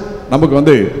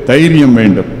 நமக்கு தைரியம்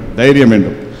வேண்டும், தைரியம்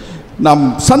வேண்டும். நாம்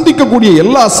சந்திக்கக்கூடிய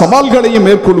எல்லா சவால்களையும்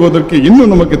மேற்கொள்வதற்கு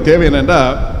இன்னும் நமக்கு தேவை என்னன்னா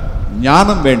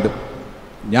ஞானம் வேண்டும்,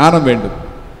 ஞானம் வேண்டும்.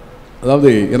 அதாவது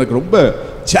எனக்கு ரொம்ப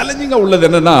சேலஞ்சிங்கா உள்ளது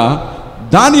என்னன்னா,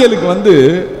 தானியேலுக்கு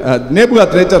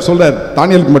நேபுகாத்நேச்சார் சொல்றார்,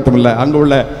 தானியேலுக்கு மட்டும் இல்லை அங்க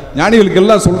உள்ள ஞானிகளுக்கு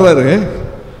எல்லாம் சொல்றாரு,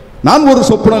 நான் ஒரு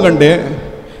சொப்பனம் கண்டேன்,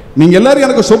 நீங்க எல்லாரும்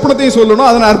எனக்கு சொப்பனத்தையும் சொல்லணும்,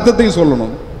 அதன் அர்த்தத்தையும்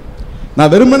சொல்லணும்.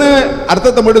 நான் வெறுமனே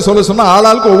அர்த்தத்தை மட்டும் சொல்ல சொன்னா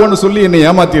ஆளாளுக்கு ஒவ்வொன்று சொல்லி என்னை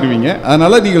ஏமாத்திடுவீங்க.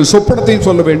 அதனால நீங்கள் சொப்பனத்தையும்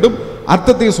சொல்ல வேண்டும்,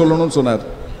 அர்த்தத்தையும் சொல்லணும்னு சொன்னார்.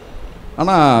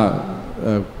 ஆனா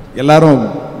எல்லாரும்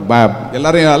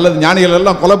அல்லது ஞானிகள்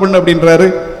எல்லாம் கொலை பண்ணு அப்படின்றாரு.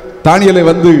 தானியேலை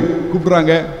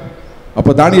கூப்பிடுறாங்க.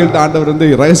 அப்போ தானியேல்கிட்ட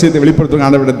ஆண்டவர் ரகசியத்தை வெளிப்படுத்துவாங்க.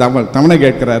 ஆண்டவர் தவணை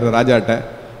கேட்கிறாரு ராஜாட்ட.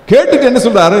 கேட்டுட்டு என்ன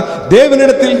சொல்றாரு,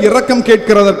 தேவனிடத்தில் இரக்கம்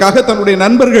கேட்கிறதற்காக தன்னுடைய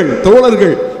நண்பர்கள்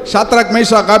தோழர்கள் சாத்ராக்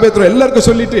மேஷாக் ஆபேத்நேகோ எல்லாருக்கும்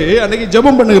சொல்லிட்டு அன்னைக்கு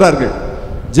ஜெபம் பண்ணுகிறார்கள்,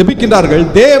 ஜெபிக்கின்றார்கள்.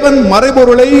 தேவன்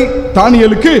மறைபொருளை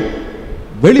தானியேலுக்கு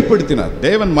வெளிப்படுத்தினார்.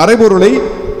 தேவன் மறைபொருளை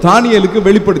தானியேலுக்கு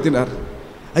வெளிப்படுத்தினார்.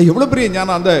 எவ்வளவு பெரிய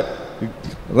ஞானம்! அந்த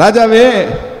ராஜாவே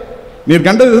நீர்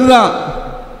கண்டது இதுதான்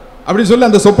அப்படி சொல்லி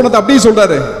அந்த சொப்பனத்தை அப்படியே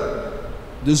சொல்றாரு.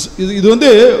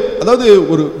 இது அதாவது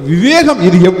ஒரு விவேகம்.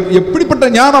 இது எப்படிப்பட்ட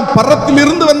ஞானம்!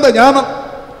 பரத்திலிருந்து வந்த ஞானம்,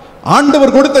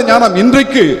 ஆண்டவர் கொடுத்த ஞானம்.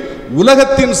 இன்றைக்கு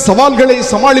உலகத்தின் சவால்களை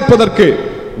சமாளிப்பதற்கு,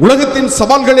 உலகத்தின்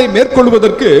சவால்களை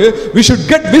மேற்கொள்வதற்கு we should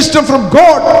get wisdom from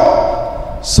God.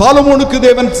 சாலமோனுக்கு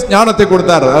தேவன் ஞானத்தை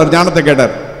கொடுத்தார், அவர் ஞானத்தை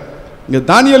கேட்டார். இங்க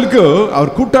தானியேலுக்கு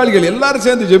அவர் கூட்டாளிகள் எல்லாரும்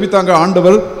சேர்ந்து ஜெபித்தாங்க,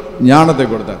 ஆண்டவர் ஞானத்தை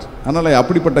கொடுத்தார். அதனால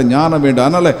அப்படிப்பட்ட ஞானம் வேண்டும்.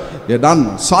 அதனால நான்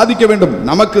சாதிக்க வேண்டும்.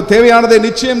 நமக்கு தேவையானதை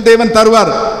நிச்சயம் தேவன்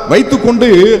தருவார். வைத்துக்கொண்டு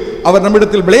அவர்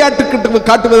நம்மிடத்தில் விளையாட்டு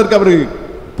காட்டுவதற்கு அவர்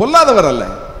பொல்லாதவர் அல்ல,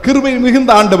 கிருபை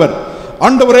மிகுந்த ஆண்டவர்.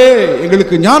 ஆண்டவரே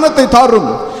எங்களுக்கு ஞானத்தை தாரும்,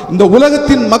 இந்த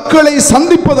உலகத்தின் மக்களை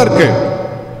சந்திப்பதற்கு,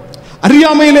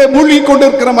 அறியாமையிலே மூழ்கி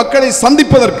கொண்டிருக்கிற மக்களை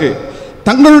சந்திப்பதற்கு,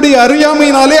 தங்களுடைய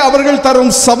அறியாமையினாலே அவர்கள்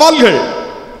தரும் சவால்கள்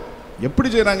எப்படி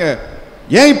செய்யறாங்க,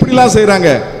 ஏன் இப்படிலாம் செய்யறாங்க?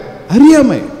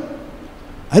 அறியாமை,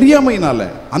 அறியாமையினால.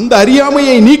 அந்த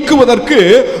அறியாமையை நீக்குவதற்கு,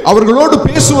 அவர்களோடு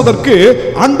பேசுவதற்கு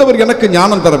ஆண்டவர் எனக்கு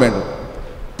ஞானம் தர வேண்டும்.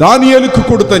 தானியேலுக்கு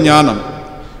கொடுத்த ஞானம்,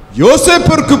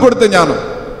 யோசேப்பிற்கு கொடுத்த ஞானம்.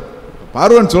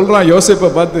 பார்வன் சொல்றான் யோசேப்பை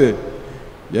பார்த்து,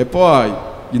 எப்போ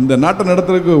இந்த நாட்டை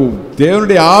நடத்துறதுக்கு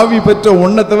தேவனுடைய ஆவி பெற்ற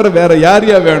ஒன்றை தவிர வேற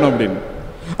யாரையா வேணும் அப்படின்னு.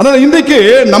 அதனால இன்றைக்கு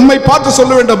நம்மை பார்த்து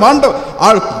சொல்ல வேண்டும்,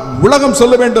 உலகம்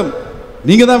சொல்ல வேண்டும்,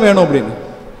 நீங்க தான் வேணும் அப்படின்னு.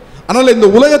 அதனால இந்த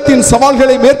உலகத்தின்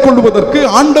சவால்களை மேற்கொள்வதற்கு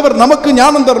ஆண்டவர் நமக்கு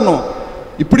ஞானம் தரணும்.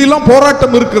 இப்படியெல்லாம்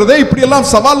போராட்டம் இருக்கிறதே, இப்படியெல்லாம்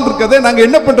சவால் இருக்கிறதே, நாங்க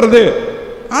என்ன பண்றது?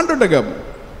 ஆண்டவர்கிட்ட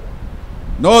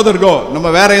நோ அதர் கோ. நம்ம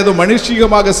வேற ஏதோ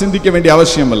மனுஷிகமாக சிந்திக்க வேண்டிய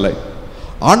அவசியம் இல்லை.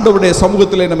 ஆண்டவருடைய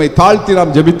சமூகத்திலே நம்மை தாழ்த்தி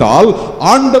நாம் ஜெபித்தால்,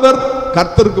 ஆண்டவர்,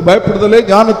 கர்த்தருக்கு பயப்படுதலே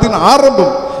ஞானத்தின்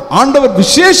ஆரம்பம், ஆண்டவர்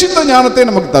விசேஷித்த ஞானத்தை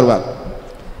நமக்கு தருவார்.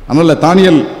 அதனால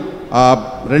தானியேல்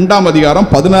 2ஆம் அதிகாரம்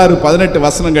 16-18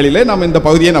 வசனங்களிலே நாம் இந்த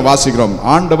பகுதியை நான் வாசிக்கிறோம்.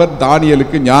 ஆண்டவர்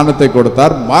தானியேலுக்கு ஞானத்தை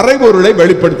கொடுத்தார், மறைபொருளை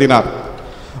வெளிப்படுத்தினார்.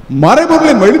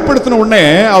 மறைபொருளை வெளிப்படுத்தின உடனே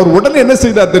அவர் உடனே என்ன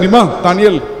செய்தார் தெரியுமா?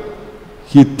 தானியேல்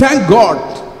he thanked God.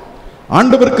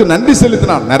 ஆண்டவருக்கு நன்றி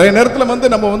செலுத்தினார். நிறைய நேரத்தில்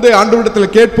நம்ம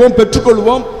ஆண்டவரிடத்தில் கேட்போம்,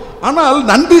 பெற்றுக்கொள்வோம். ஆனால்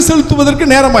நன்றி செலுத்துவதற்கு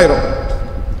நேரமாயிரும்.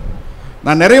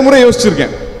 நான் நிறைய முறை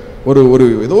யோசிச்சிருக்கேன். ஒரு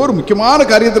ஏதோ ஒரு முக்கியமான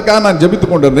காரியத்திற்காக நான்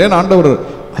ஜெபித்துக் கொண்டிருந்தேன். ஆண்டவர்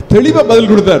தெளிவாக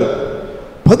பதில் கொடுத்தார்.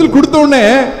 பதில் கொடுத்த உடனே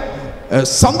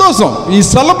சந்தோஷம். we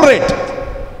celebrate.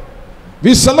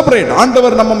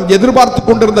 ஆண்டவர் நம்ம எதிர்பார்த்து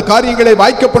கொண்டிருந்த காரியங்களை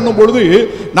வாய்க்க பண்ணும் பொழுது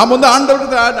நாம்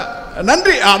ஆண்டவருக்கு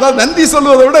நன்றி, அதாவது நன்றி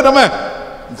சொல்வதை விட நம்ம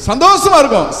சந்தோஷமா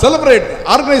இருக்கும். Celebrate,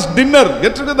 organise dinner,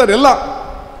 get together எல்லாம்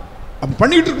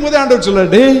பண்ணிட்டு இருக்கும்போதே ஆண்டவர் சொல்ல,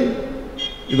 டேய்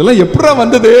இதெல்லாம் எப்படா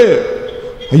வந்தது?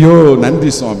 ஐயோ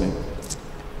நன்றி சுவாமி,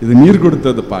 இது நீர்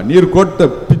கொடுத்ததுப்பா, நீர் கொடுத்த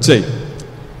பிச்சை,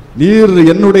 நீர்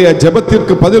என்னுடைய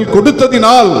ஜெபத்திற்கு பதில்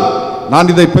கொடுத்ததினால்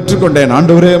நான் இதை பெற்றுக்கொண்டேன்.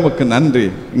 ஆண்டவரே உமக்கு நன்றி.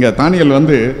 இங்க தானியேல்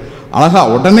அழகா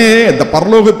உடனே இந்த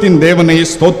பரலோகத்தின் தேவனை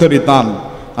ஸ்தோத்தரித்தான்.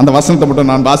 அந்த வசனத்தை மட்டும்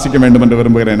நான் வாசிக்க வேண்டும் என்று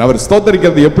விரும்புகிறேன். அவர்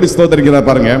ஸ்தோத்தரிக்கிறது எப்படி ஸ்தோத்தரிக்கிறார்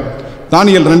பாருங்க.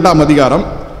 தானியேல் 2ஆம் அதிகாரம்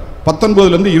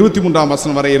 19 to 23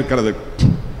 வசனம் வரை இருக்கிறது.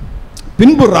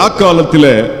 பின்பு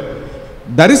ராக்காலத்திலே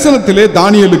தரிசனத்திலே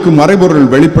தானியேலுக்கு மறைபொருள்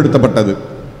வெளிப்படுத்தப்பட்டது.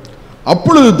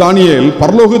 அப்பொழுது தானியேல்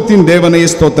பரலோகத்தின் தேவனை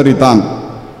ஸ்தோத்தரித்தான்.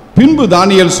 பின்பு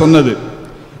தானியேல் சொன்னது,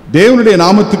 தேவனுடைய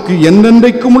நாமத்துக்கு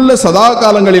என்னென்றைக்கும் உள்ள சதா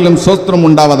காலங்களிலும் ஸ்தோத்திரம்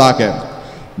உண்டாவதாக.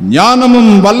 ஞானமும்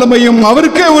வல்லமையும்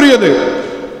அவருக்கே உரியது.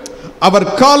 அவர்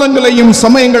காலங்களையும்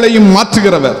சமயங்களையும்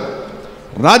மாற்றுகிறவர்,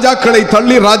 ராஜாக்களை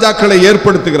தள்ளி ராஜாக்களை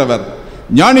ஏற்படுத்துகிறவர்,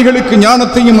 ஞானிகளுக்கு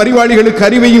ஞானத்தையும் அறிவாளிகளுக்கு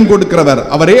அறிவையும் கொடுக்கிறவர்.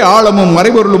 அவரே ஆழமும்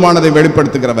மறைபொருளுமானதை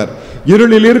வெளிப்படுத்துகிறவர்.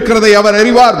 இருளில் இருக்கிறதை அவர்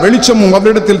அறிவார், வெளிச்சமும்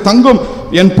அவரிடத்தில் தங்கும்.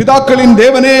 என் பிதாக்களின்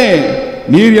தேவனே,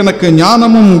 நீர் எனக்கு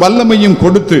ஞானமும் வல்லமையும்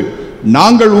கொடுத்து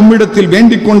நாங்கள் உம்மிடத்தில்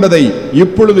வேண்டிக் கொண்டதை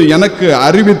இப்பொழுது எனக்கு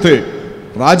அறிவித்து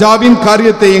ராஜாவின்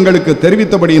காரியத்தை எங்களுக்கு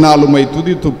தெரிவித்தபடியினால் உம்மை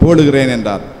துதித்து போடுகிறேன்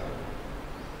என்றார்.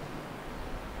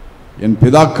 என்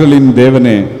பிதாக்களின்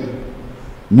தேவனே,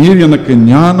 நீர் எனக்கு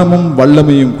ஞானமும்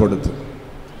வல்லமையும் கொடுத்து.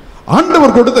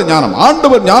 ஆண்டவர் கொடுத்த ஞானம்.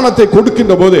 ஆண்டவர் ஞானத்தை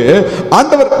கொடுக்கின்ற போது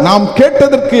ஆண்டவர் நாம்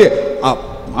கேட்டதற்கு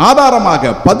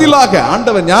ஆதாரமாக பதிலாக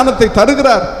ஆண்டவர் ஞானத்தை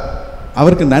தருகிறார்.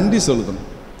 அவருக்கு நன்றி செலுத்தணும்.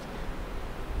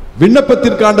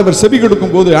 விண்ணப்பத்திற்கு ஆண்டவர் செவி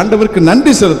கொடுக்கும் போது ஆண்டவருக்கு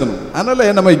நன்றி செலுத்தணும். அதனால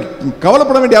நம்ம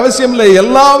கவலைப்பட வேண்டிய அவசியம் இல்லை.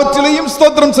 எல்லாவற்றிலையும்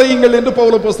ஸ்தோத்திரம் செய்யுங்கள் என்று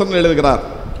பவுல் அப்போஸ்தலன் எழுதுகிறார்.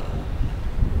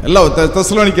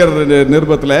 தெசலோனிக்கர்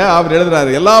நிருபத்தில் அவர் எழுதுகிறார்,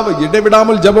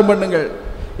 இடைவிடாமல் ஜெபம் பண்ணுங்கள்,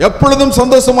 எப்பொழுதும்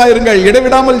சந்தோஷமாயிருங்கள்,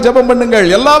 இடைவிடாமல் ஜெபம் பண்ணுங்கள்,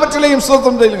 எல்லாவற்றிலையும்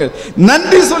ஸ்தோத்திரம் செய்யுங்கள்.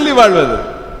 நன்றி சொல்லி வாழ்வது.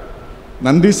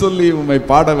 நன்றி சொல்லி உம்மை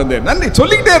பாட வந்தேன். நன்றி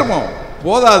சொல்லிக்கிட்டே இருப்போம்.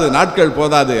 போதாது, நாட்கள்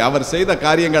போதாது. அவர் செய்த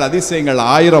காரியங்கள் அதிசயங்கள்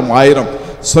ஆயிரம்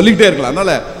சொல்லிக்கிட்டே இருக்கலாம்.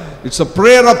 அதனால it's a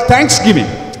prayer of thanksgiving.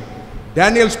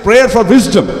 Daniel's prayer for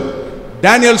wisdom,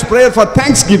 Daniel's prayer for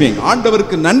thanksgiving.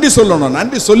 ஆண்டவருக்கு நன்றி சொல்லணும்,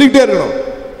 நன்றி சொல்லிக்கிட்டே இருக்கணும்.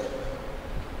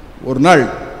 ஒரு நாள்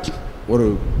ஒரு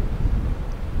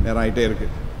நேரம் ஆகிட்டே இருக்கு.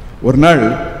 ஒரு நாள்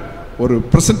ஒரு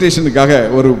ப்ரெசன்டேஷனுக்காக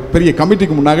ஒரு பெரிய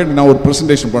கமிட்டிக்கு முன்னாக நான் ஒரு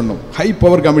ப்ரெசன்டேஷன் பண்ணணும். ஹை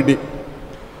பவர் கமிட்டி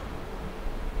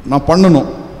நான் பண்ணணும்.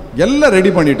 எல்லாம்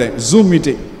ரெடி பண்ணிட்டேன். ஜூம்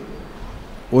மீட்டிங்,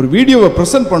 ஒரு வீடியோவை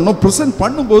ப்ரெசென்ட் பண்ணணும். ப்ரெசென்ட்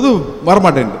பண்ணும்போது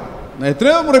வரமாட்டேன். நான்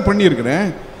எத்தனையோ முறை பண்ணியிருக்கிறேன்,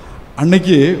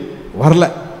 அன்னைக்கு வரல.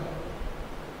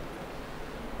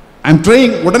 I'm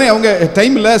trying. உடனே அவங்க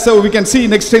டைம் இல்லை sir, we can see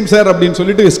next time sir அப்படின்னு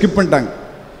சொல்லிட்டு ஸ்கிப் பண்ணிட்டாங்க.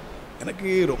 எனக்கு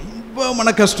ரொம்ப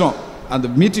மன கஷ்டம். அந்த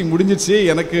மீட்டிங் முடிஞ்சிச்சு.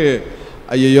 எனக்கு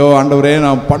ஐயோ ஆண்டவரே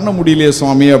நான் பண்ண முடியலையே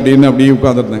சுவாமி அப்படின்னு அப்படியே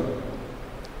உட்காந்துருந்தேன்.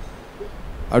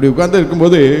 அப்படி உட்கார்ந்து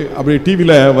இருக்கும்போது அப்படி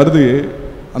டிவியில் வருது,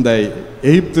 அந்த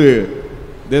எகிப்து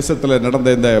தேசத்தில்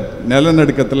நடந்த இந்த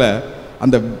நிலநடுக்கத்தில்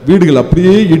அந்த வீடுகள்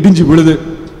அப்படியே இடிஞ்சு விழுது.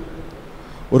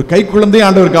 ஒரு கை குழந்தையை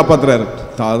ஆண்டவர் காப்பாற்றுறாரு.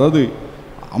 அதாவது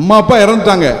அம்மா அப்பா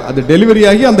இறந்துட்டாங்க, அது டெலிவரி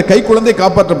ஆகி அந்த கை குழந்தை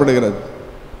காப்பாற்றப்படுகிறது.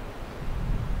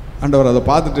 ஆண்டவர் அதை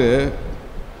பார்த்துட்டு,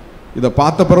 இதை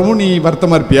பார்த்த பிறகும் நீ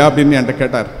வருத்தமாக இருப்பியா அப்படின்னு என்கிட்ட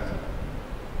கேட்டார்.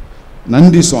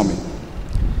 நன்றி சுவாமி,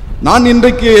 நான்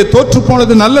இன்றைக்கு தோற்று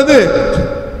போனது நல்லது,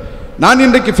 நான்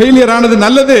இன்றைக்கு ஃபெயிலியர் ஆனது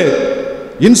நல்லது.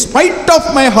 In spite of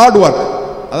my hard work,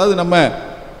 அதாவது நம்ம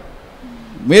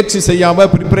முயற்சி செய்யாம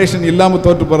ப்ரிப்பரேஷன் இல்லாமல்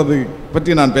தோற்று போறது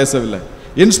பற்றி நான் பேசவில்லை.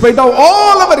 In spite of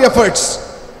all our efforts,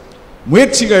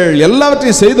 முயற்சிகள்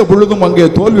எல்லாவற்றையும் செய்த பொழுதும் அங்கே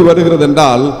தோல்வி வருகிறது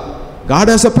என்றால் God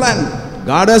has a plan.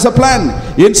 God has a plan.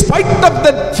 In spite of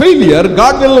that failure,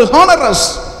 God will honor us.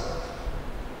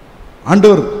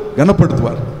 ஆண்டவர்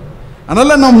கனப்படுத்துவார்.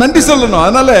 அதனால நாம் நன்றி சொல்லணும்.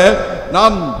 அதனால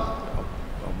நாம்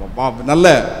நல்ல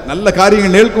நல்ல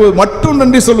காரியங்கள் நிகழ்க்குவது மட்டும்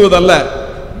நன்றி சொல்வதல்ல,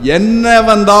 என்ன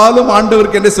வந்தாலும்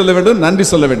ஆண்டவருக்கு என்ன சொல்ல வேண்டும்? நன்றி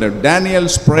சொல்ல வேண்டும்.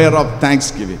 Daniel's prayer of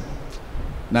thanksgiving.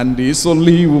 நன்றி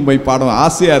சொல்லி உம்மை பாடும்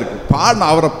ஆசையா இருக்கு.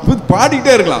 அவரை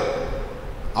பாடிக்கிட்டே இருக்கலாம்.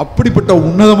 அப்படிப்பட்ட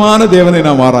உன்னதமான தேவனை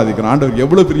நாம் ஆராதிக்கிறோம். ஆண்டவர்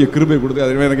எவ்வளவு பெரிய கிருபை கொடுத்து.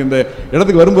 அதுவே எனக்கு இந்த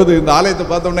இடத்துக்கு வரும்போது இந்த ஆலயத்தை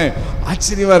பார்த்தோன்னே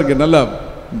ஆச்சரியமா இருக்கு, நல்ல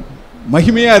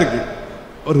மகிமையா இருக்கு,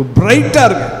 ஒரு பிரைட்டா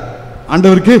இருக்கு.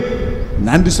 ஆண்டவருக்கு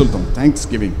நன்றி சொல்றோம். Thanks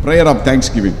giving, prayer of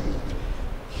thanks giving.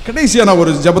 கடைசியாக நான்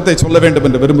ஒரு ஜெபத்தை சொல்ல வேண்டும்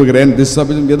என்று விரும்புகிறேன்.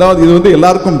 ஏதாவது இது வந்து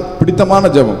எல்லாருக்கும் பிடித்தமான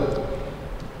ஜெபம்,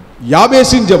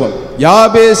 யாபேசின் ஜெபம்.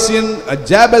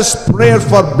 ஜாபேஸ் பிரேயர்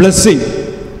ஃபார் பிளெஸிங்,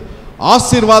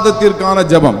 ஆசீர்வாதத்திற்கான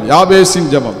ஜெபம், யாபேசின்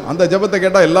ஜெபம். அந்த ஜெபத்தை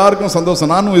கேட்டால் எல்லாருக்கும்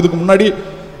சந்தோஷம். நானும் இதுக்கு முன்னாடி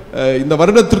இந்த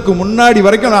வருடத்திற்கு முன்னாடி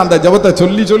வரைக்கும் நான் அந்த ஜெபத்தை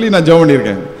சொல்லி சொல்லி நான் ஜெபம்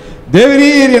பண்ணியிருக்கேன்.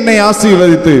 தேவரீர் என்னை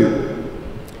ஆசீர்வதித்து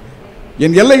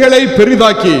என் எல்லைகளை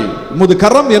பெரிதாக்கி உமது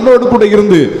கரம் என்னோடு கூட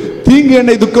இருந்து தீங்கு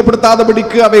என்னை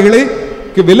துக்கப்படுத்தாதபடிக்கு அவைகளை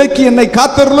விலக்கி என்னை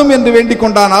காத்தருளும் என்று வேண்டிக்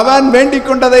கொண்டான். அவன் வேண்டிக்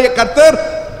கொண்டதை கர்த்தர்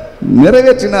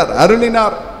நிறைவேற்றினார்,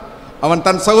 அருளினார். அவன்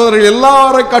தன் சகோதரர்கள்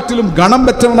எல்லாரை காட்டிலும் கனம்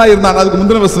பெற்றவனாய் இருந்தான். அதுக்கு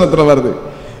முந்தின வசனத்தில் வருது.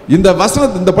 இந்த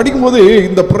வசனத்தை இந்த படிக்கும்போது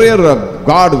இந்த பிரேயர்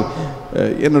காட்,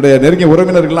 என்னுடைய நெருங்கிய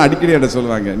உறவினர்கள்லாம் அடிக்கடி என்ன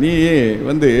சொல்லுவாங்க, நீ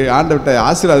வந்து ஆண்டவர்கிட்ட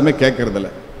ஆசீர்வாதமே கேட்கறதில்ல,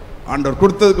 ஆண்டவர்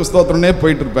கொடுத்ததுக்கு ஸ்தோத்திரனே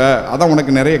போயிட்டு இருப்ப, அதான்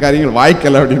உனக்கு நிறைய காரியங்கள்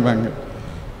வாய்க்கல அப்படிம்பாங்க.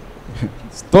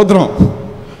 ஸ்தோத்திரம்,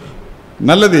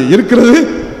 நல்லது இருக்கிறது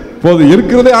போது,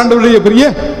 இருக்கிறதே ஆண்டவருடைய பெரிய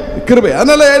கிருபை.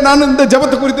 அதனால நான் இந்த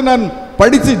ஜெபத்தை குறித்து நான்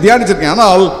படித்து தியானிச்சிருக்கேன்.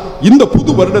 ஆனால் இந்த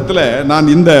புது வருடத்தில்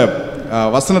நான் இந்த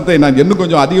வசனத்தை நான் இன்னும்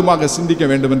கொஞ்சம் அதிகமாக சிந்திக்க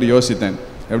வேண்டும் என்று யோசித்தேன்.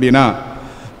 எப்படின்னா,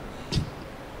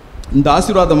 இந்த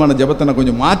ஆசீர்வாதமான ஜெபத்தை நான்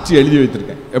கொஞ்சம் மாற்றி எழுதி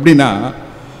வைத்திருக்கேன். எப்படின்னா,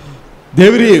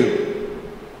 தேவரீர்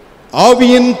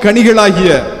ஆவியின்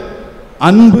கனிகளாகிய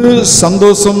அன்பு,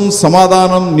 சந்தோஷம்,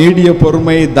 சமாதானம், நீடிய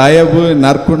பொறுமை, தயவு,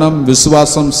 நற்குணம்,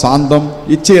 விசுவாசம், சாந்தம்,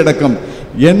 இச்சையடக்கம்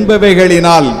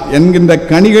என்பவைகளினால் என்கின்ற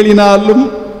கனிகளினாலும்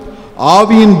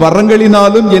ஆவியின்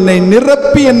வரங்களினாலும் என்னை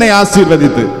நிரப்பி என்னை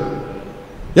ஆசீர்வதித்து.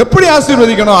 எப்படி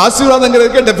ஆசீர்வதிக்கணும்?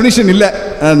 ஆசீர்வாதங்கிறதுக்கே டெஃபினிஷன் இல்லை.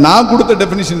 நான் கொடுத்த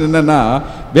டெஃபினிஷன் என்னன்னா,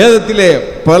 வேதத்திலே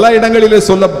பிற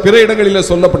இடங்களிலே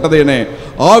சொல்லப்பட்டது என்ன,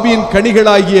 ஆவியின்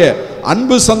கனிகளாகிய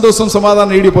அன்பு, சந்தோஷம்,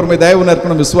 சமாதானம், நீடிய பொறுமை, தயவு,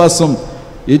 நற்குணம், விசுவாசம்,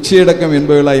 இச்சையடக்கம்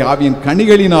என்பவைகளாய் ஆவியின்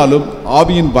கனிகளினாலும்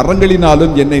ஆவியின்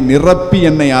வரங்களினாலும் என்னை நிரப்பி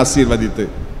என்னை ஆசீர்வதித்து.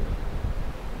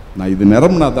 நான் இது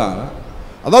நிரம்பினா தான்,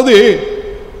 அதாவது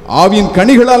ஆவியின்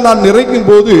கனிகளால் நான் நிறைக்கும்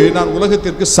போது நான்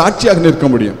உலகத்திற்கு சாட்சியாக நிற்க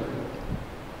முடியும்.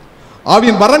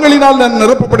 ஆவியின் வரங்களினால் நான்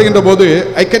நிரப்பப்படுகின்ற போது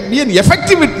I can be an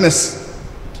effective witness.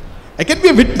 I can be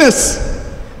a witness.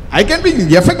 I can be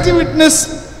effective witness.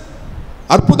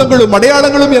 அற்புதங்களும்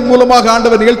அடையாளங்களும் என் மூலமாக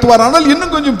ஆண்டவர் நிகழ்த்துவார். ஆனால்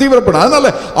இன்னும் கொஞ்சம் தீவிரப்படும். அதனால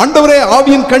ஆண்டவரே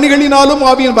ஆவியின் கனிகளினாலும்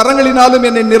ஆவியின் வரங்களினாலும்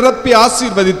என்னை நிரப்பி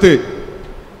ஆசீர்வதித்து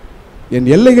என்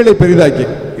எல்லைகளை பெரிதாக்கி.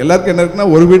 எல்லாருக்கும் என்ன இருக்குன்னா,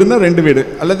 ஒரு வீடுனா 2 வீடு,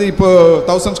 அல்லது இப்போ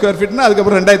 1000 ஸ்கொயர் ஃபீட்னா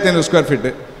அதுக்கப்புறம் 2500 ஸ்கொயர்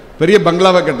ஃபீட்டு பெரிய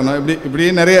பங்களாவை கட்டணும். இப்படி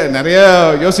நிறைய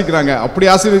யோசிக்கிறாங்க. அப்படி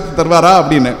ஆசீர்வதித்து தருவாரா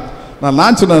அப்படின்னு.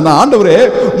 நான் சொன்னதுன்னா, ஆண்டவரே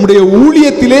உம்முடைய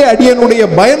ஊழியத்திலே அடியனுடைய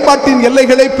பயன்பாட்டின்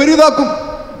எல்லைகளை பெரிதாக்கும்.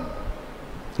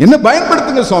 என்ன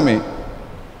பயன்படுத்துங்க சுவாமி.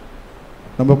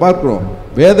 நம்ம பார்க்கிறோம்,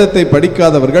 வேதத்தை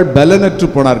படிக்காதவர்கள் பலனற்று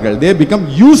போனார்கள். they become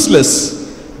useless,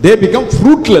 they become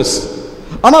fruitless.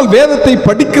 ஆனால் வேதத்தை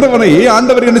படிக்கிறவனை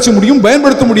ஆண்டவர் என்ன செய்ய முடியும்?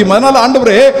 பயன்படுத்த முடியும். அதனால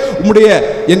ஆண்டவரே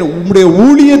உம்முடைய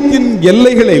ஊழியத்தின்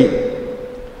எல்லைகளை,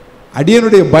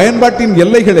 அடியனுடைய பயன்பாட்டின்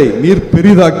எல்லைகளை நீர்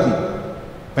பெரிதாக்கி,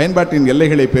 பயன்பாட்டின்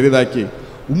எல்லைகளை பெரிதாக்கி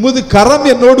உமது கரம்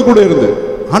என்னோடு கூட இருந்து.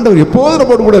 ஆண்டவர் எப்போதும்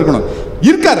நம்மோடு கூட இருக்கணும்,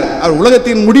 இருக்காரு. அவர்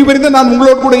உலகத்தின் முடிவறிந்து நான்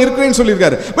உங்களோடு கூட இருக்கிறேன்னு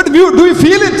சொல்லியிருக்காரு. But do you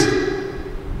feel it?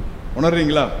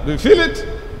 உணர்றீங்களா? Do you feel it?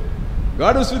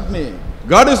 God is with me,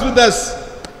 God is with us.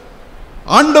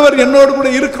 ஆண்டவர் என்னோடு கூட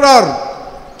இருக்கிறார்.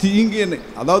 தீங்கு என்ன,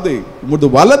 அதாவது உமது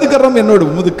வலது கரம் என்னோடு,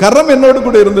 உமது கரம் என்னோடு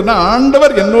கூட இருந்துன்னா,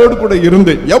 ஆண்டவர் என்னோடு கூட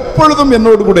இருந்து, எப்பொழுதும்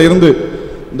என்னோடு கூட இருந்து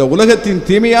இந்த உலகத்தின்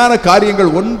தீமையான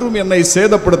காரியங்கள் ஒன்றும் என்னை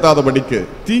சேதப்படுத்தாதபடிக்கு,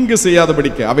 தீங்கு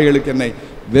செய்யாதபடிக்கு அவைகளுக்கு என்னை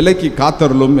விலக்கி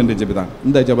காத்தருளும் என்று ஜெபிதான்.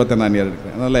 இந்த ஜெபத்தை நான்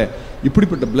ஏற்கிறேன். அதனால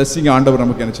இப்படிப்பட்ட பிளெஸிங் ஆண்டவர்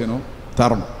நமக்கு என்ன செய்யணும்?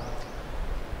 தரணும்.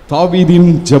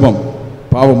 தாவீதின் ஜெபம்,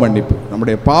 பாவ மன்னிப்பு.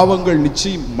 நம்முடைய பாவங்கள்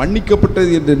நிச்சயம்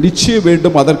மன்னிக்கப்பட்டது என்று நிச்சயம்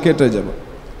வேண்டும். அதற்கேற்ற ஜெபம்.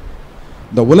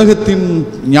 இந்த உலகத்தின்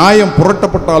நியாயம்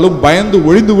புரட்டப்பட்டாலும் பயந்து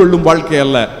ஒழிந்து கொள்ளும் வாழ்க்கை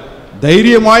அல்ல.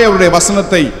 தைரியமாய் அவருடைய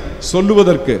வசனத்தை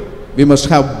சொல்லுவதற்கு we must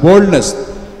have boldness.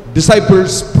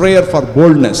 Disciples prayer for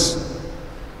boldness.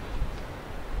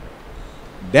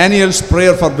 Daniel's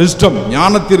prayer for wisdom.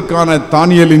 ஞானத்திற்கான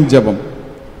தானியேலின் ஜெபம்.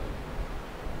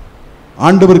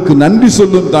 ஆண்டவருக்கு நன்றி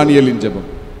சொல்லும் தானியேலின் ஜெபம்.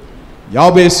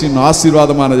 யாபேசின்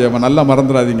ஆசீர்வாதமான ஜெபம். நல்லா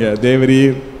மறந்துடாதீங்க.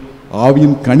 தேவரீர்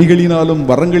ஆவியின் கனிகளினாலும்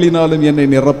வரங்களினாலும் என்னை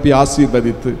நிரப்பி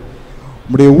ஆசீர்வதித்து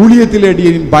உம்முடைய ஊழியத்திலே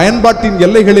அடியின் பயன்பாட்டின்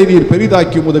எல்லைகளை நீர்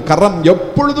பெரிதாக்கி உமது கரம்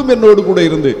எப்பொழுதும் என்னோடு கூட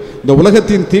இருந்து இந்த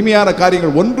உலகத்தின் தீமையான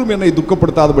காரியங்கள் ஒன்றும் என்னை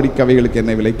துக்கப்படுத்தாதபடிக்கு அவைகளுக்கு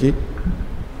என்னை விலக்கி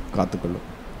காத்துக்கொள்ளும்.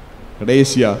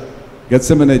 கடைசியா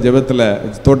கெத்செமனே ஜெபத்தில்,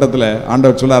 தோட்டத்தில்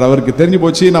ஆண்டவர் சொல்லார், அவருக்கு தெரிஞ்சு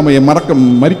போச்சு நம்ம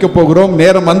மறிக்க போகிறோம்,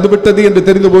 நேரம் வந்துவிட்டது என்று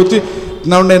தெரிந்து போச்சு,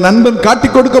 நம்முடைய நண்பன் காட்டி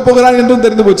கொடுக்க போகிறான் என்றும்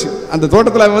தெரிந்து போச்சு. அந்த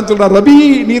தோட்டத்தில் அவன் சொல்றான், ரபி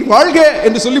நீர் வாழ்க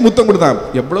என்று சொல்லி முத்தம் கொடுத்தான்.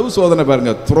 எவ்வளவு சோதனை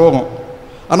பாருங்க, துரோகம்.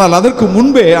 ஆனால் அதற்கு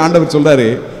முன்பே ஆண்டவர் சொல்றாரு,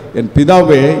 என்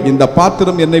பிதாவே, இந்த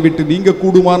பாத்திரம் என்னை விட்டு நீங்க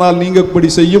கூடுமானால் நீங்க இப்படி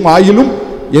செய்யும், ஆயிலும்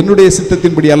என்னுடைய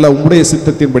சித்தத்தின்படி அல்ல உம்முடைய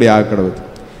சித்தத்தின்படி ஆக கடவுது.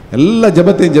 எல்லா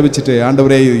ஜெபத்தையும் ஜெபிச்சுட்டு,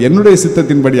 ஆண்டவரே என்னுடைய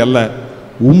சித்தத்தின்படி அல்ல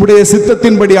உம்முடைய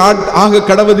சித்தத்தின்படி ஆக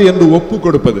கடவுது என்று ஒப்பு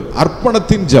கொடுப்பது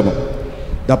அர்ப்பணத்தின் ஜெபம்.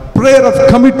 The prayer of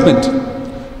commitment.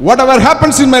 Whatever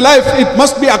happens in my life, it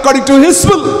must be according to His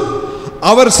will.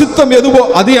 அவர் சித்தம் எதுவோ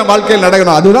அது என் வாழ்க்கையில்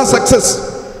நடக்கணும், அதுதான் சக்சஸ்.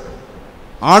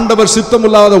 ஆண்டவர் சித்தம்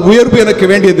இல்லாத உயர்வு எனக்கு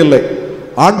வேண்டியதில்லை.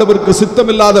 ஆண்டவருக்கு சித்தம்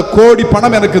இல்லாத கோடி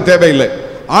பணம் எனக்கு தேவையில்லை.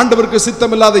 ஆண்டவருக்கு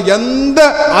சித்தம் இல்லாத எந்த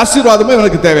ஆசீர்வாதமும்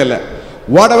எனக்கு தேவையில்லை.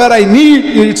 Whatever I need,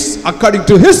 it's according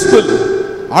to His will.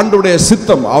 ஆண்டவருடைய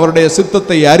சித்தம், அவருடைய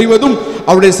சித்தத்தை அறிவதும்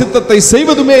அவருடைய சித்தத்தை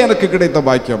செய்வதுமே எனக்கு கிடைத்த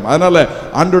பாக்கியம். அதனால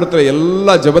ஆண்டவரிடத்துல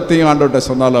எல்லா ஜெபத்தையும் ஆண்டவர்கிட்ட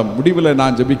சொன்னாலும் முடிவில்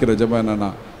நான் ஜெபிக்கிற ஜெபம் என்னன்னா,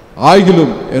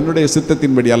 ஆகிலும் என்னுடைய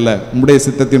சித்தத்தின்படி அல்ல உம்முடைய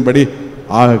சித்தத்தின்படி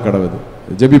ஆக கடவுது.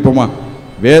 ஜெபிப்போமா?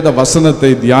 வேத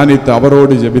வசனத்தை தியானித்து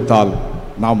அவரோடு ஜெபித்தால்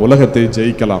நாம் உலகத்தை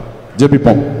ஜெயிக்கலாம்.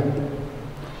 ஜெபிப்போம்.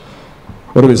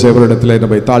 ஒரு விஷயத்திலே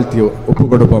நம்மை தாழ்த்தி ஒப்பு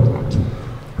கொடுப்போம்.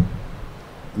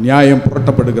 நியாயம்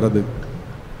புரட்டப்படுகிறது,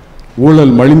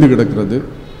 ஊழல் மலிந்து கிடக்கிறது,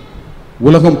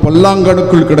 உலகம்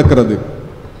பல்லாங்கனுக்குள் கிடக்கிறது.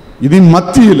 இதன்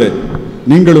மத்தியில்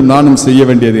நீங்களும் நானும் செய்ய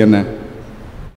வேண்டியது என்ன?